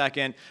free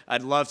second,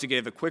 I'd love to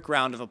give a quick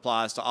round of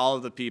applause to all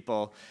of the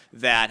people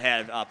that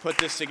have put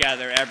this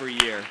together every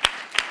year.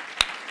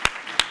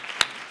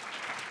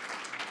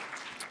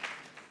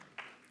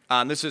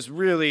 This is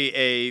really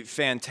a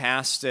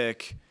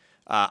fantastic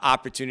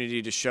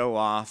opportunity to show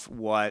off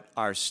what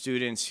our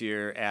students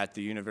here at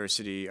the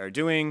university are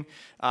doing.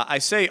 I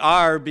say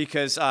are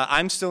because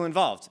I'm still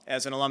involved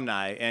as an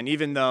alumni, and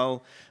even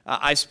though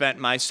I spent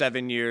my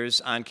 7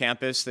 years on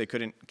campus, they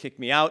couldn't kick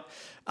me out,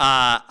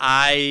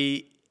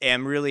 I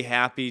am really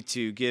happy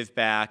to give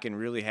back and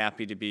really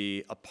happy to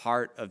be a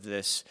part of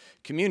this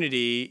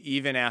community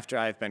even after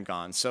I've been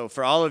gone. So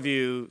for all of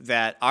you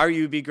that are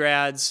UB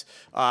grads,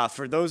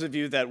 for those of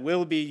you that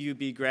will be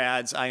UB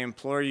grads, I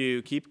implore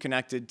you, keep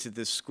connected to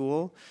this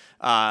school.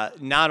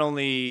 Not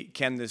only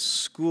can this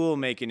school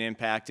make an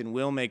impact and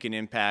will make an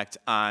impact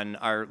on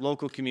our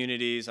local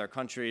communities, our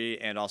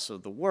country, and also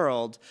the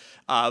world,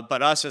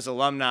 but us as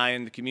alumni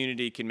in the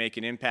community can make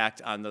an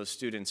impact on those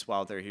students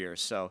while they're here.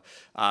 So,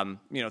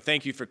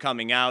 thank you for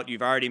coming out.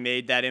 You've already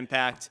made that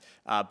impact,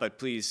 but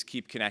please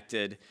keep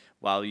connected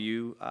while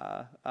you,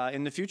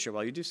 in the future,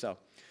 while you do so.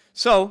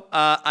 So,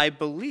 I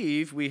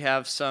believe we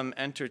have some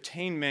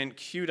entertainment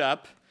queued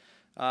up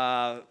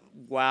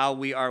while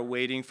we are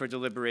waiting for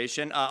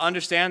deliberation.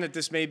 Understand that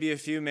this may be a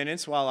few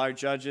minutes while our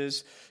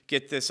judges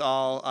get this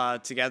all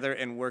together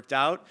and worked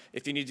out.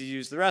 If you need to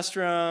use the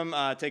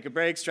restroom, take a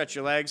break, stretch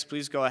your legs,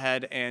 please go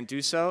ahead and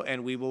do so,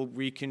 and we will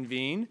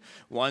reconvene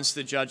once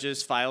the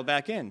judges file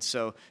back in.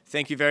 So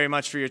thank you very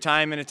much for your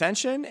time and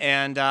attention,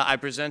 and I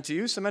present to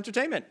you some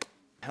entertainment.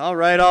 All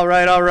right,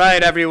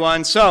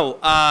 everyone. So,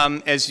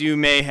 as you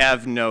may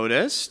have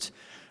noticed,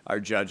 our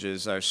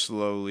judges are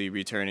slowly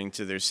returning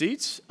to their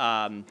seats.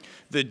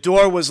 The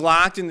door was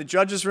locked in the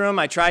judges' room.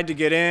 I tried to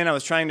get in. I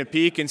was trying to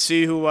peek and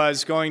see who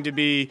was going to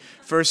be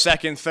first,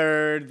 second,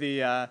 third,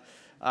 the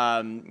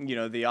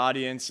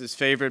audience's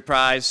favorite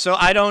prize. So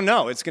I don't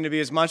know. It's going to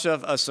be as much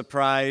of a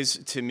surprise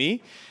to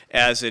me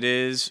as it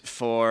is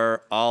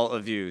for all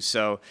of you.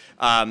 So,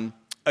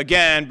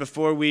 again,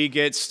 before we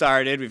get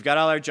started, we've got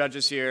all our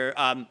judges here.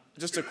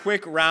 Just a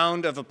quick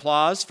round of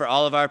applause for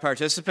all of our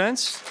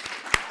participants.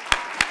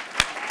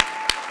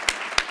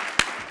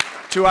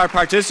 To our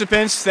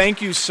participants,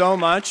 thank you so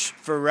much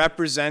for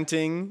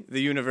representing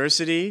the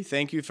university.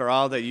 Thank you for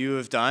all that you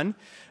have done.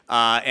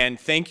 And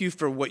thank you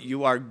for what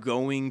you are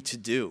going to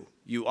do.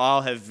 You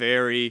all have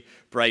very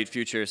bright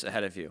futures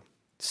ahead of you.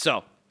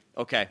 So,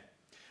 okay.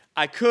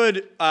 I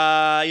could,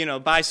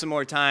 buy some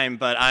more time,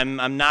 but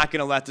I'm not going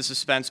to let the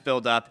suspense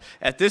build up.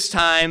 At this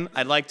time,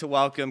 I'd like to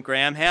welcome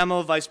Graham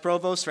Hamill, Vice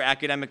Provost for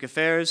Academic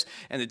Affairs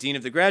and the Dean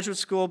of the Graduate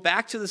School,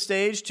 back to the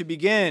stage to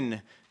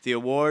begin the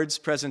awards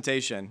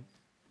presentation.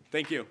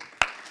 Thank you.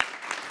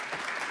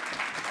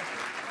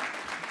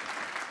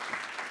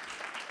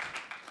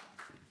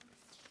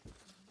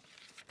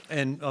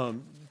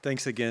 And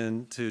thanks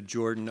again to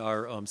Jordan,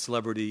 our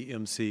celebrity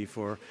MC,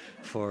 for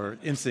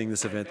emceeing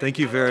this event. Thank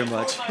you very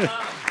much. All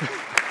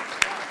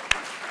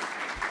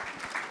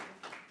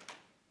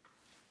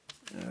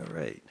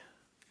right.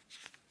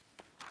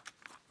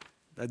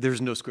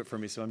 There's no script for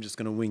me, so I'm just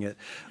going to wing it.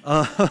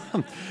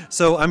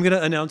 So I'm going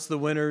to announce the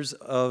winners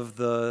of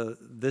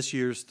this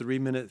year's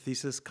 3-minute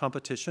thesis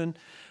competition.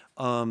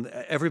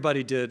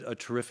 Everybody did a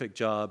terrific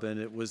job, and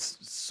it was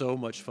so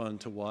much fun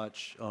to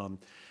watch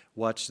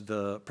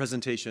the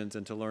presentations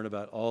and to learn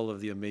about all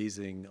of the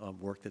amazing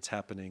work that's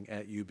happening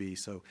at UB.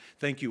 So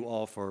thank you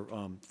all for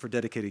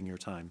dedicating your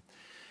time.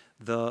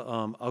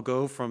 I'll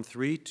go from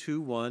 3,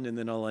 2, 1, and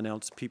then I'll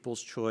announce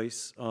People's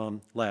Choice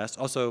last.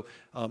 Also,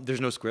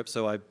 there's no script,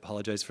 so I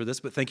apologize for this,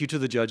 but thank you to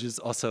the judges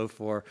also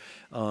for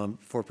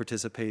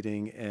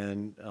participating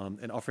and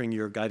offering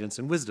your guidance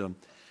and wisdom.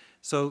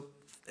 So,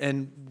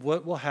 and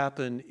what will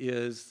happen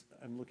is,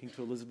 I'm looking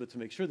to Elizabeth to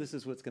make sure this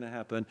is what's going to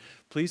happen.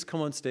 Please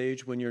come on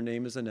stage when your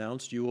name is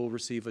announced. You will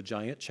receive a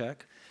giant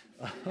check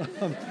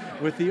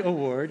with the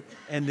award.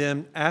 And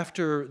then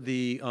after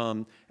the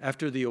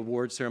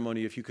award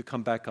ceremony, if you could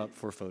come back up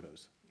for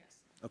photos. Yes.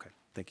 Okay,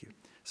 thank you.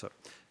 So,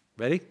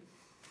 ready?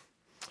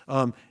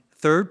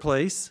 Third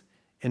place,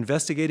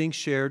 Investigating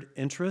Shared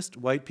Interest,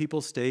 White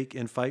People's Stake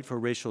in Fight for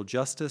Racial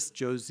Justice,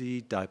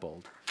 Josie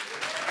Diebold.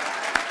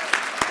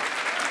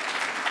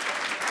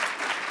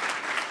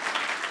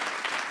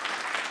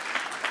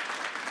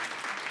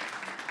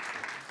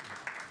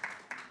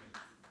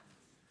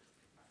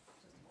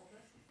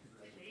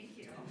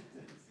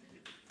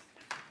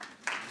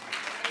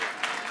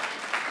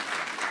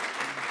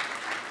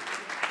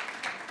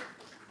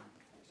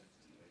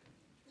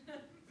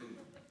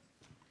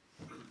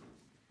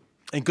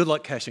 And good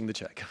luck cashing the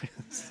check.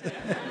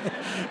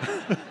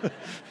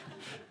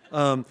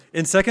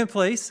 In second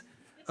place,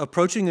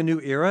 Approaching a New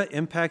Era,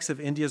 Impacts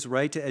of India's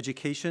Right to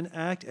Education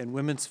Act and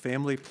Women's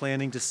Family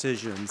Planning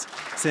Decisions,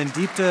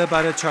 Sandipta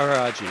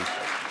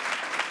Bhattacharjee.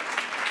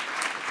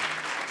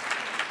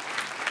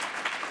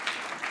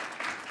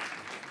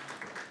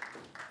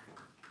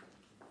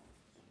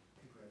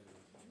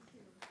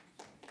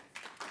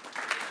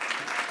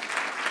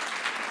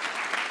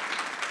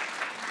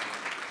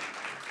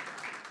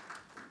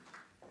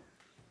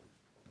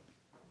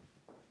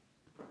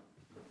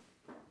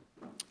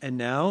 And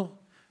now,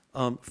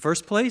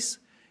 first place,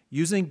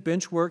 Using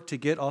Bench Work to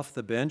Get Off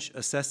the Bench,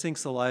 Assessing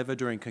Saliva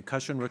During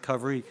Concussion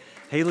Recovery,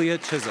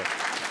 Halia Chisholm.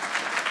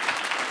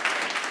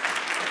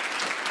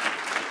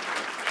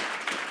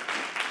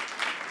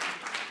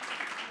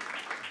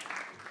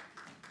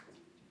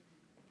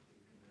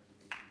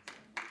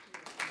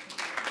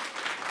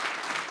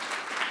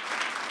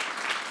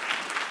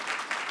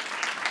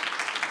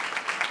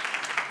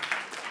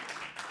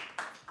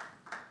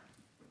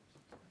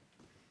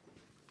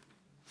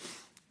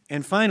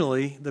 And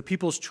finally, the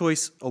People's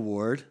Choice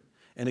Award,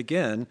 and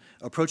again,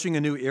 Approaching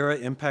a New Era,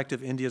 Impact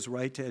of India's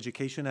Right to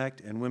Education Act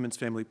and Women's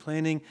Family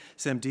Planning,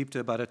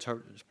 Sandipta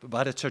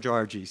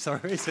Bhattacharjee.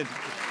 Sorry.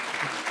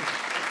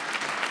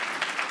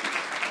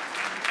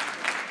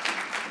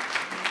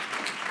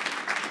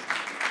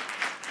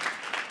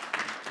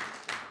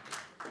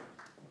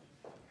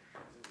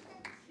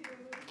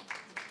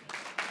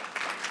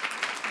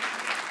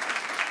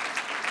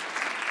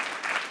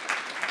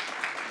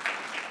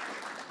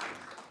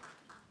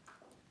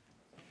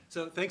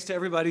 So thanks to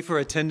everybody for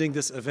attending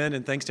this event,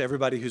 and thanks to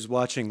everybody who's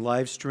watching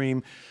live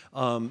stream.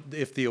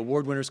 If the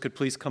award winners could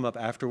please come up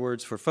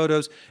afterwards for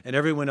photos, and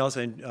everyone else,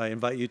 I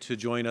invite you to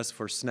join us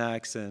for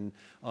snacks and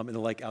the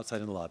like outside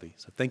in the lobby.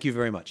 So thank you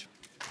very much.